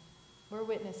time. We're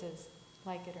witnesses,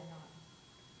 like it or not.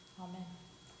 Amen.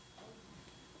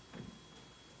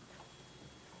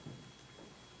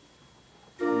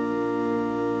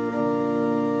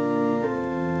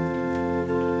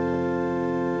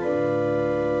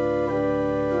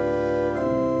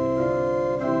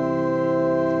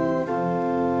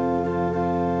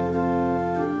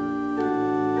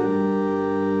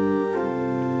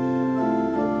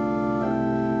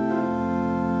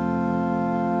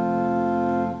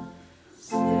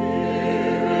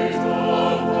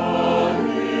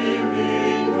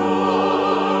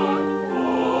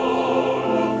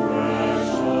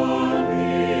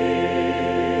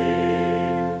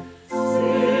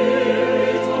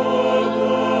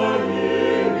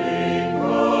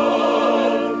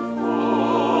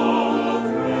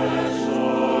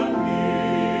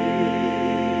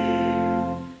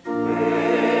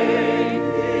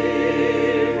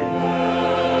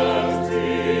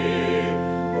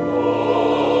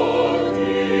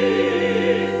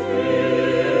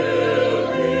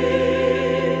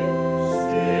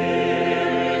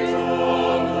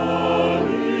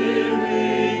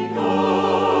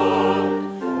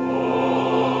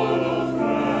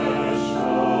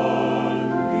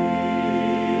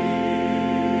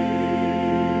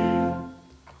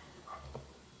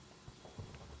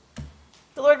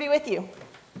 Be with you.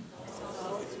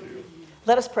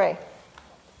 Let us pray.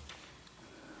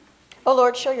 O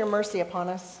Lord, show your mercy upon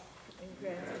us.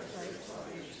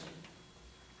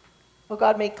 O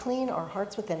God, make clean our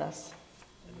hearts within us.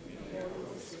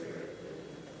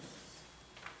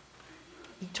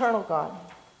 Eternal God,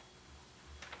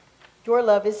 your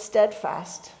love is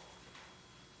steadfast.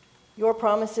 Your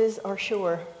promises are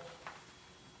sure.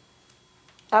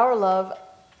 Our love,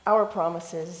 our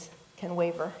promises can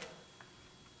waver.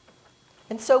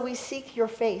 And so we seek your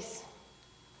face.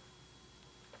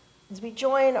 As we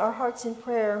join our hearts in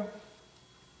prayer,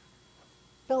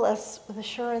 fill us with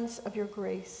assurance of your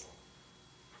grace.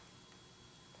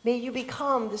 May you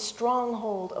become the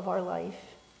stronghold of our life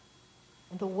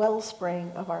and the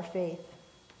wellspring of our faith.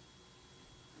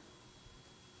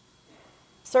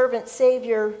 Servant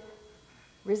Savior,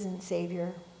 risen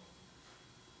Savior,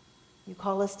 you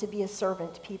call us to be a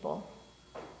servant people,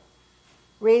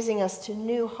 raising us to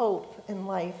new hope and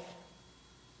life.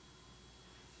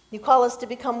 You call us to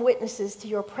become witnesses to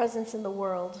your presence in the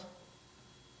world,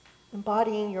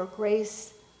 embodying your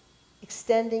grace,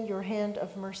 extending your hand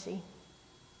of mercy.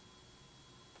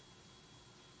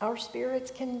 Our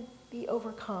spirits can be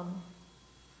overcome,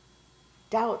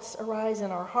 Doubts arise in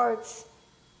our hearts.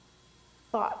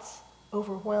 Thoughts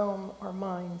overwhelm our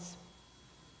minds.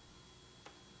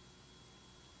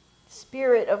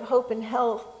 Spirit of hope and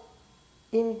health,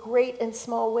 in great and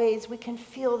small ways, we can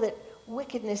feel that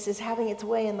wickedness is having its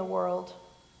way in the world.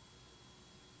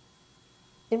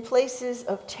 In places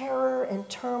of terror and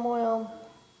turmoil,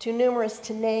 too numerous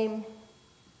to name,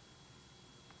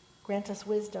 grant us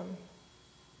wisdom.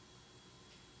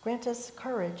 Grant us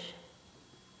courage.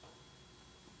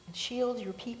 And shield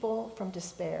your people from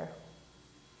despair.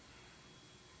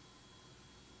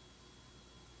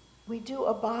 We do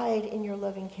abide in your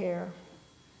loving care.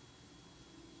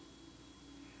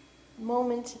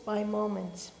 Moment by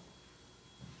moment,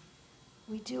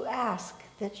 we do ask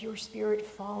that your Spirit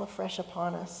fall afresh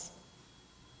upon us.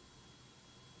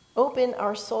 Open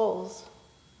our souls.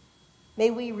 May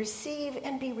we receive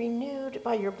and be renewed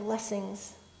by your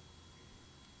blessings,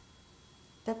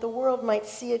 that the world might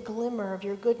see a glimmer of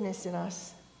your goodness in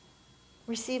us,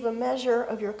 receive a measure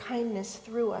of your kindness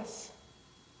through us.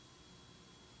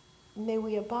 May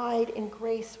we abide in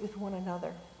grace with one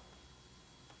another.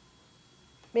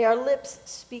 May our lips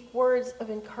speak words of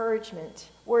encouragement,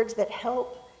 words that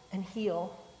help and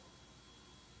heal.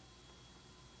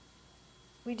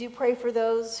 We do pray for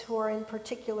those who are in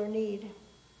particular need.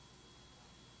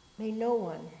 May no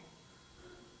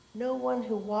one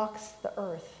who walks the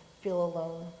earth feel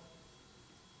alone.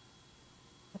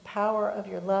 The power of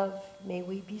your love, may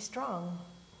we be strong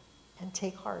and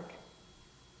take heart.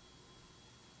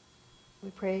 We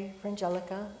pray for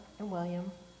Angelica and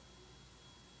William,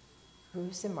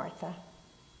 Bruce and Martha,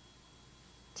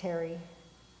 Terry,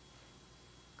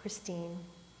 Christine,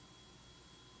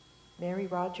 Mary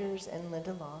Rogers and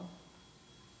Linda Long,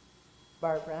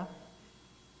 Barbara,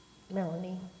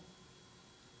 Melanie,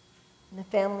 and the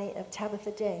family of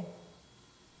Tabitha Day.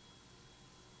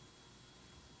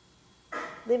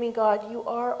 Living God, you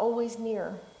are always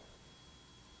near.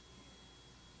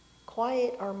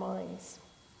 Quiet our minds,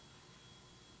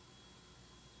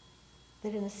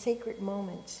 that in a sacred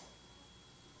moment,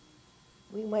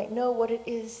 we might know what it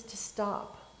is to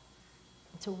stop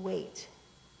and to wait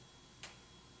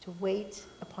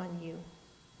upon you,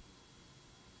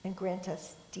 and grant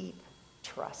us deep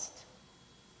trust.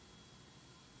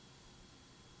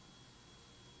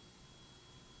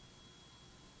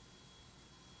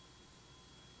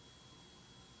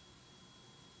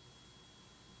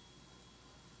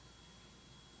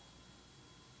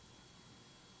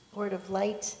 Lord of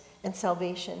light and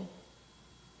salvation,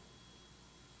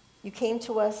 you came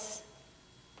to us,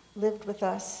 lived with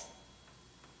us,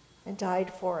 and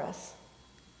died for us,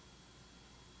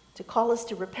 to call us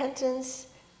to repentance,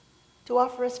 to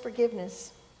offer us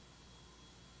forgiveness.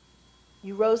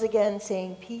 You rose again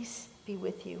saying, "Peace be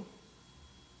with you."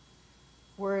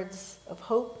 Words of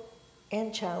hope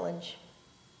and challenge.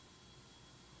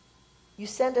 You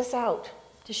send us out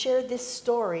to share this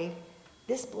story,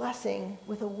 this blessing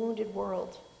with a wounded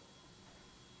world.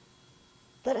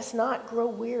 Let us not grow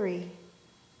weary,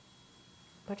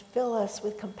 but fill us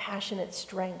with compassionate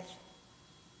strength.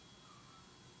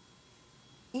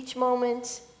 Each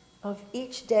moment of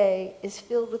each day is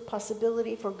filled with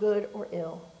possibility for good or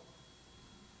ill.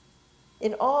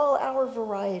 In all our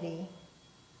variety,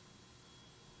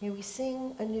 may we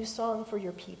sing a new song for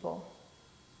your people.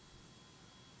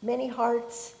 Many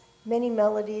hearts, many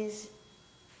melodies,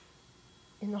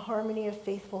 in the harmony of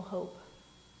faithful hope.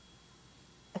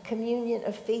 A communion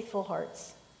of faithful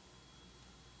hearts.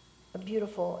 A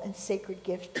beautiful and sacred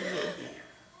gift to you.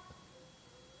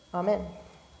 Amen.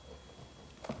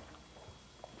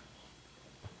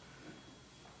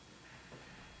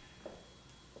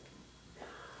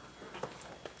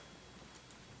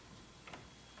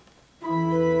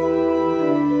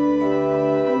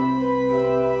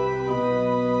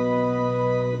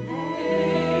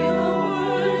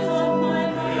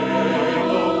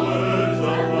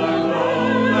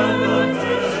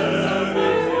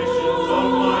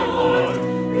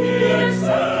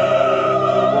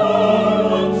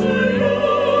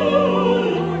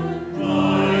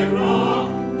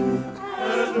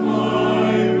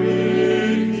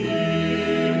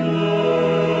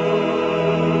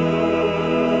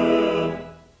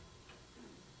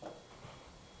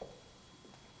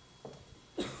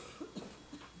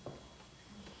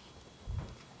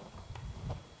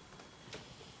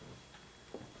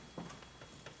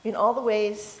 In all the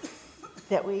ways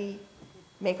that we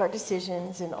make our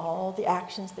decisions, and all the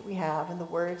actions that we have, and the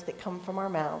words that come from our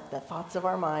mouth, the thoughts of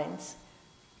our minds,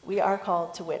 we are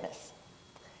called to witness.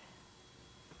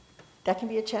 That can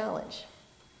be a challenge.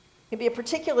 It can be a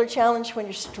particular challenge when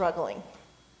you're struggling.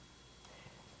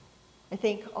 I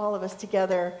think all of us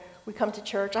together we come to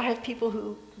church. I have people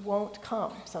who won't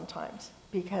come sometimes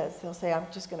because they'll say, I'm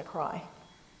just going to cry.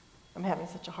 I'm having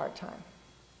such a hard time.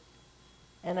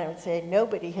 And I would say,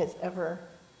 nobody has ever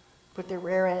put their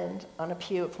rear end on a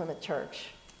pew at Plymouth Church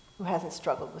who hasn't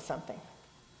struggled with something.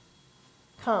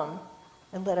 Come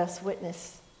and let us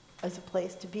witness as a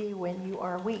place to be when you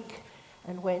are weak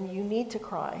and when you need to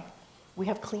cry. We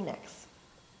have Kleenex.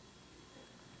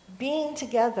 Being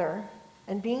together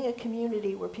and being a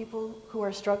community where people who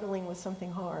are struggling with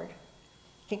something hard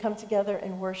can come together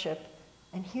and worship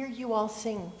and hear you all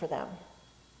sing for them.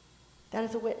 That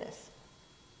is a witness.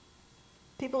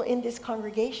 People in this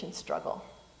congregation struggle.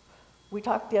 We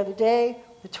talked the other day,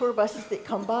 the tour buses that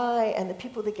come by and the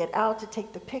people that get out to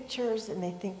take the pictures, and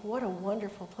they think, what a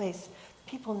wonderful place.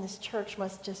 People in this church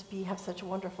must just have such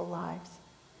wonderful lives.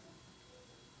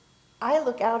 I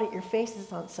look out at your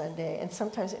faces on Sunday, and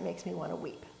sometimes it makes me want to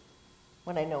weep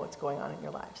when I know what's going on in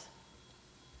your lives.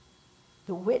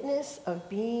 The witness of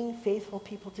being faithful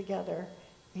people together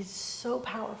is so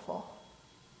powerful.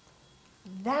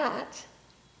 That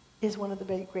is one of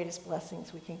the greatest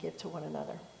blessings we can give to one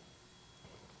another.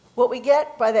 What we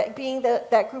get by that being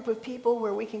that group of people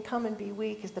where we can come and be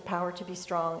weak is the power to be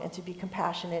strong and to be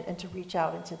compassionate and to reach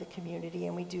out into the community.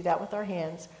 And we do that with our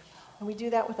hands, and we do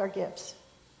that with our gifts.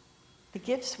 The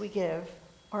gifts we give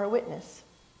are a witness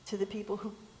to the people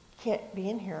who can't be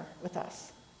in here with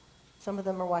us. Some of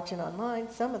them are watching online.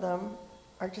 Some of them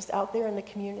are just out there in the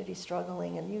community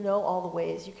struggling, and you know all the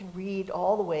ways. You can read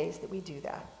all the ways that we do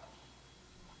that.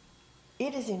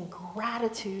 It is in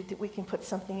gratitude that we can put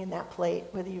something in that plate,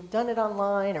 whether you've done it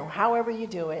online or however you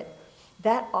do it.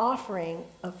 That offering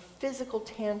of physical,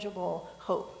 tangible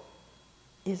hope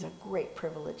is a great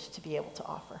privilege to be able to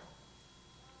offer.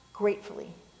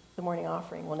 Gratefully, the morning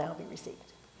offering will now be received.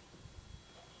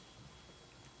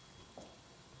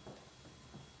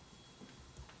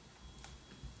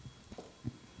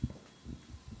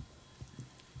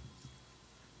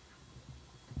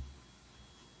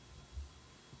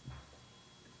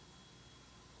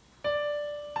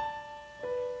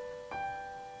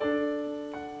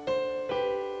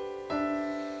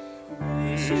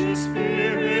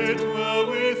 Spirit, dwell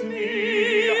with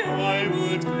me, I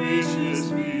would gracious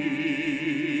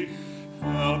be.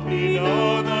 Help me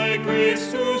now thy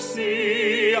grace to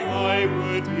see, I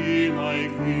would be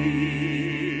like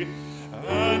thee.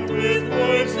 And with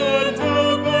words that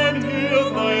help and heal,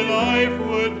 thy life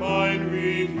would mine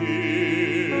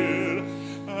reveal.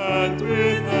 And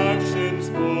with actions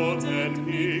bold and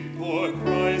meek, for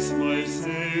Christ my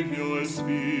Savior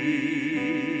speak.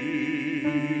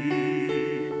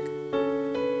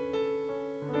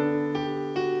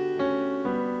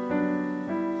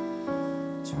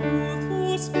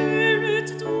 Truthful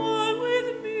Spirit, dwell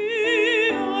with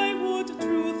me, I would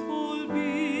truthful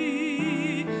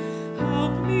be.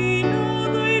 Help me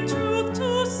know thy truth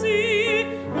to see,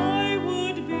 I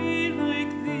would be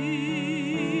like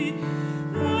thee.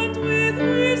 And with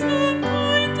wisdom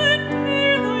kind and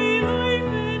clear, thy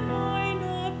life in mine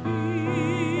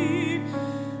appear.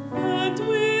 And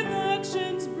with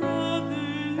actions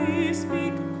brotherly,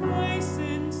 speak Christ's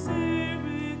sincerity.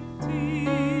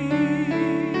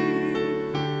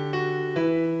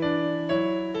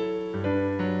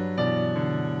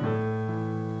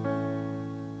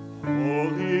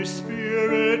 Holy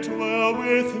Spirit, dwell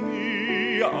with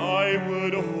me, I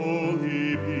would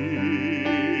wholly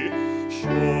be.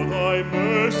 Show thy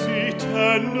mercy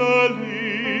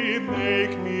tenderly,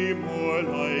 make me more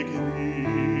like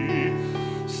thee.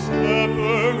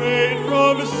 Separate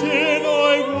from sin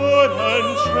I would, and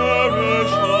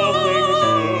cherish all things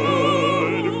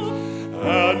good.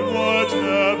 And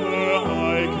whatever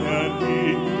I can be,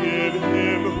 give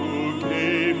him who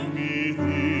gave me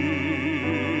thee.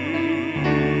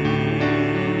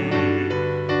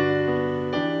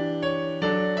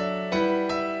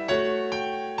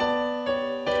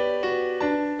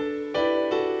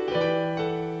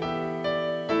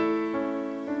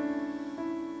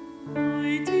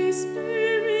 Mighty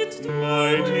Spirit,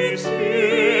 Mighty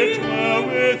Spirit, dwell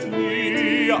with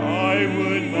me, I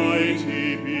would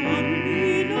mighty be.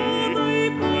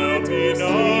 Help me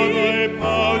now thy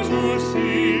power to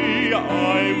see, I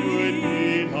would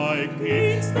be like thee.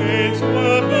 Its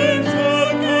weapons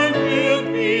all can wield,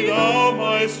 be thou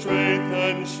my strength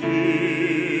and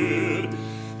shield.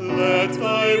 Let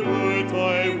thy word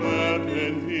thy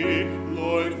weapon be,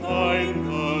 Lord, thine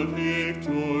the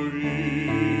victory.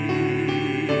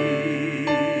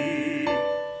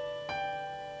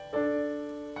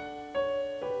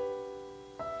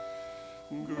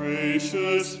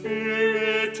 Gracious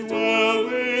Spirit, dwell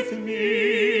with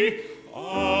me,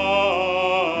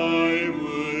 I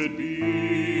would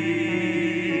be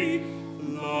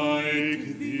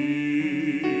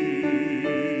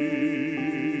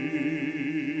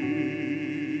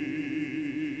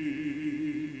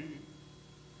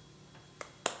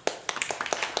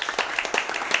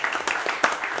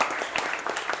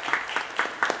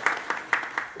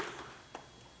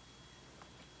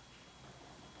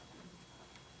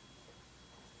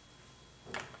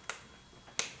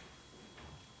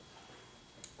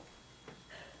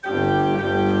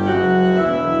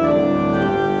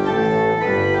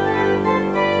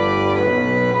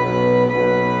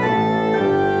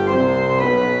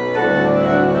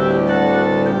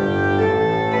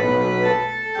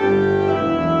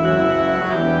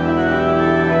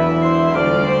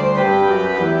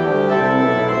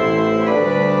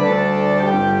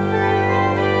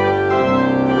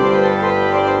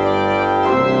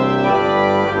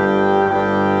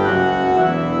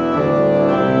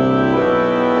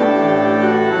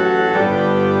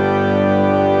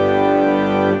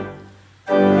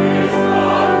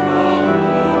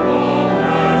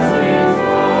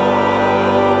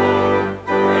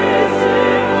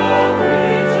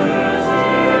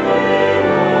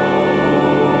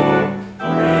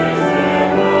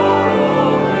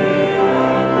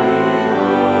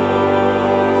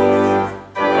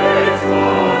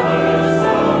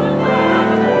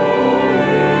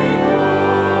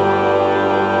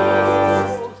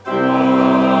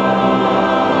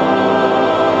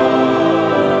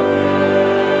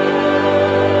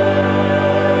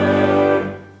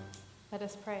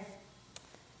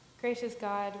Gracious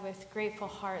God, with grateful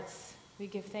hearts, we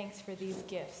give thanks for these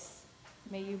gifts.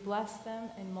 May you bless them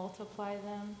and multiply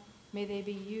them. May they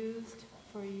be used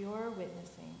for your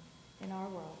witnessing in our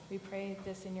world. We pray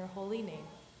this in your holy name.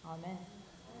 Amen.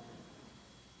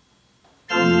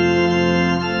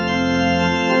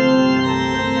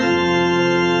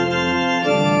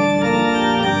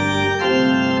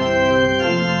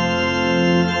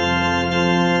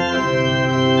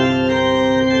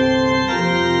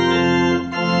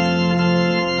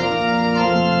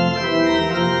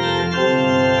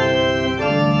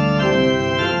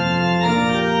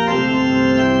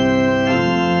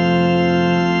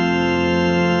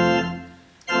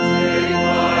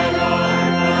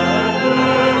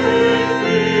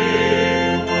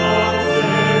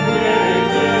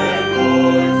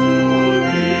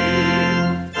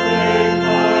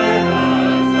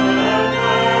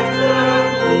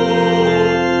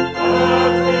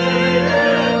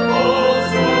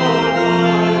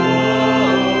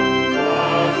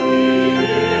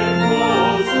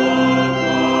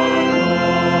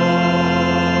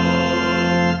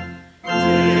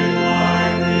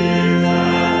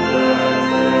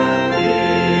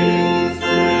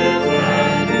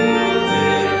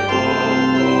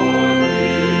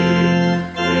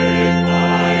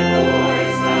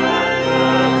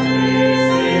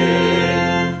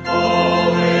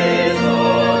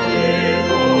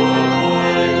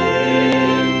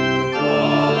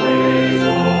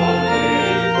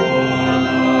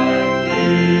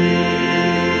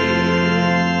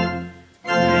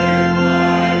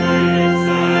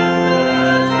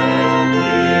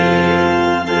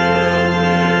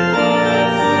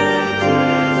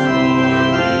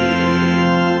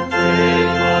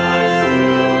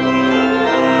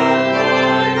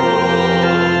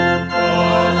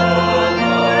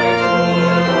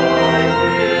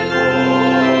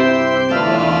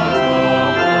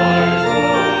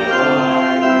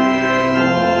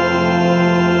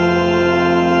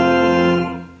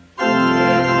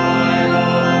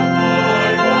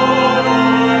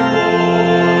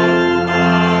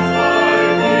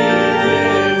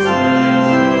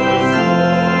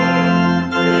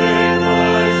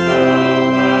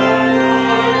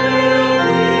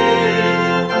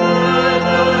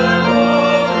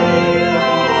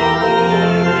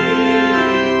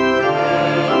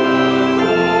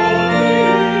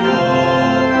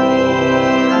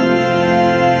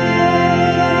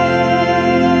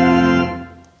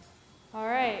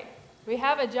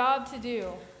 To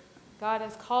do. God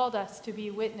has called us to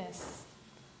be witness.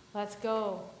 Let's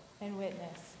go and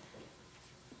witness.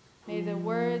 May the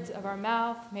words of our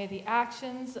mouth, may the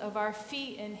actions of our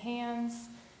feet and hands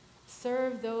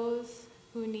serve those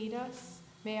who need us.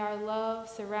 May our love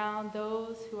surround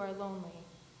those who are lonely.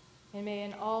 And may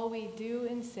in all we do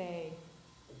and say,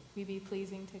 we be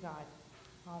pleasing to God.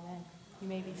 Amen. You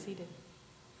may be seated.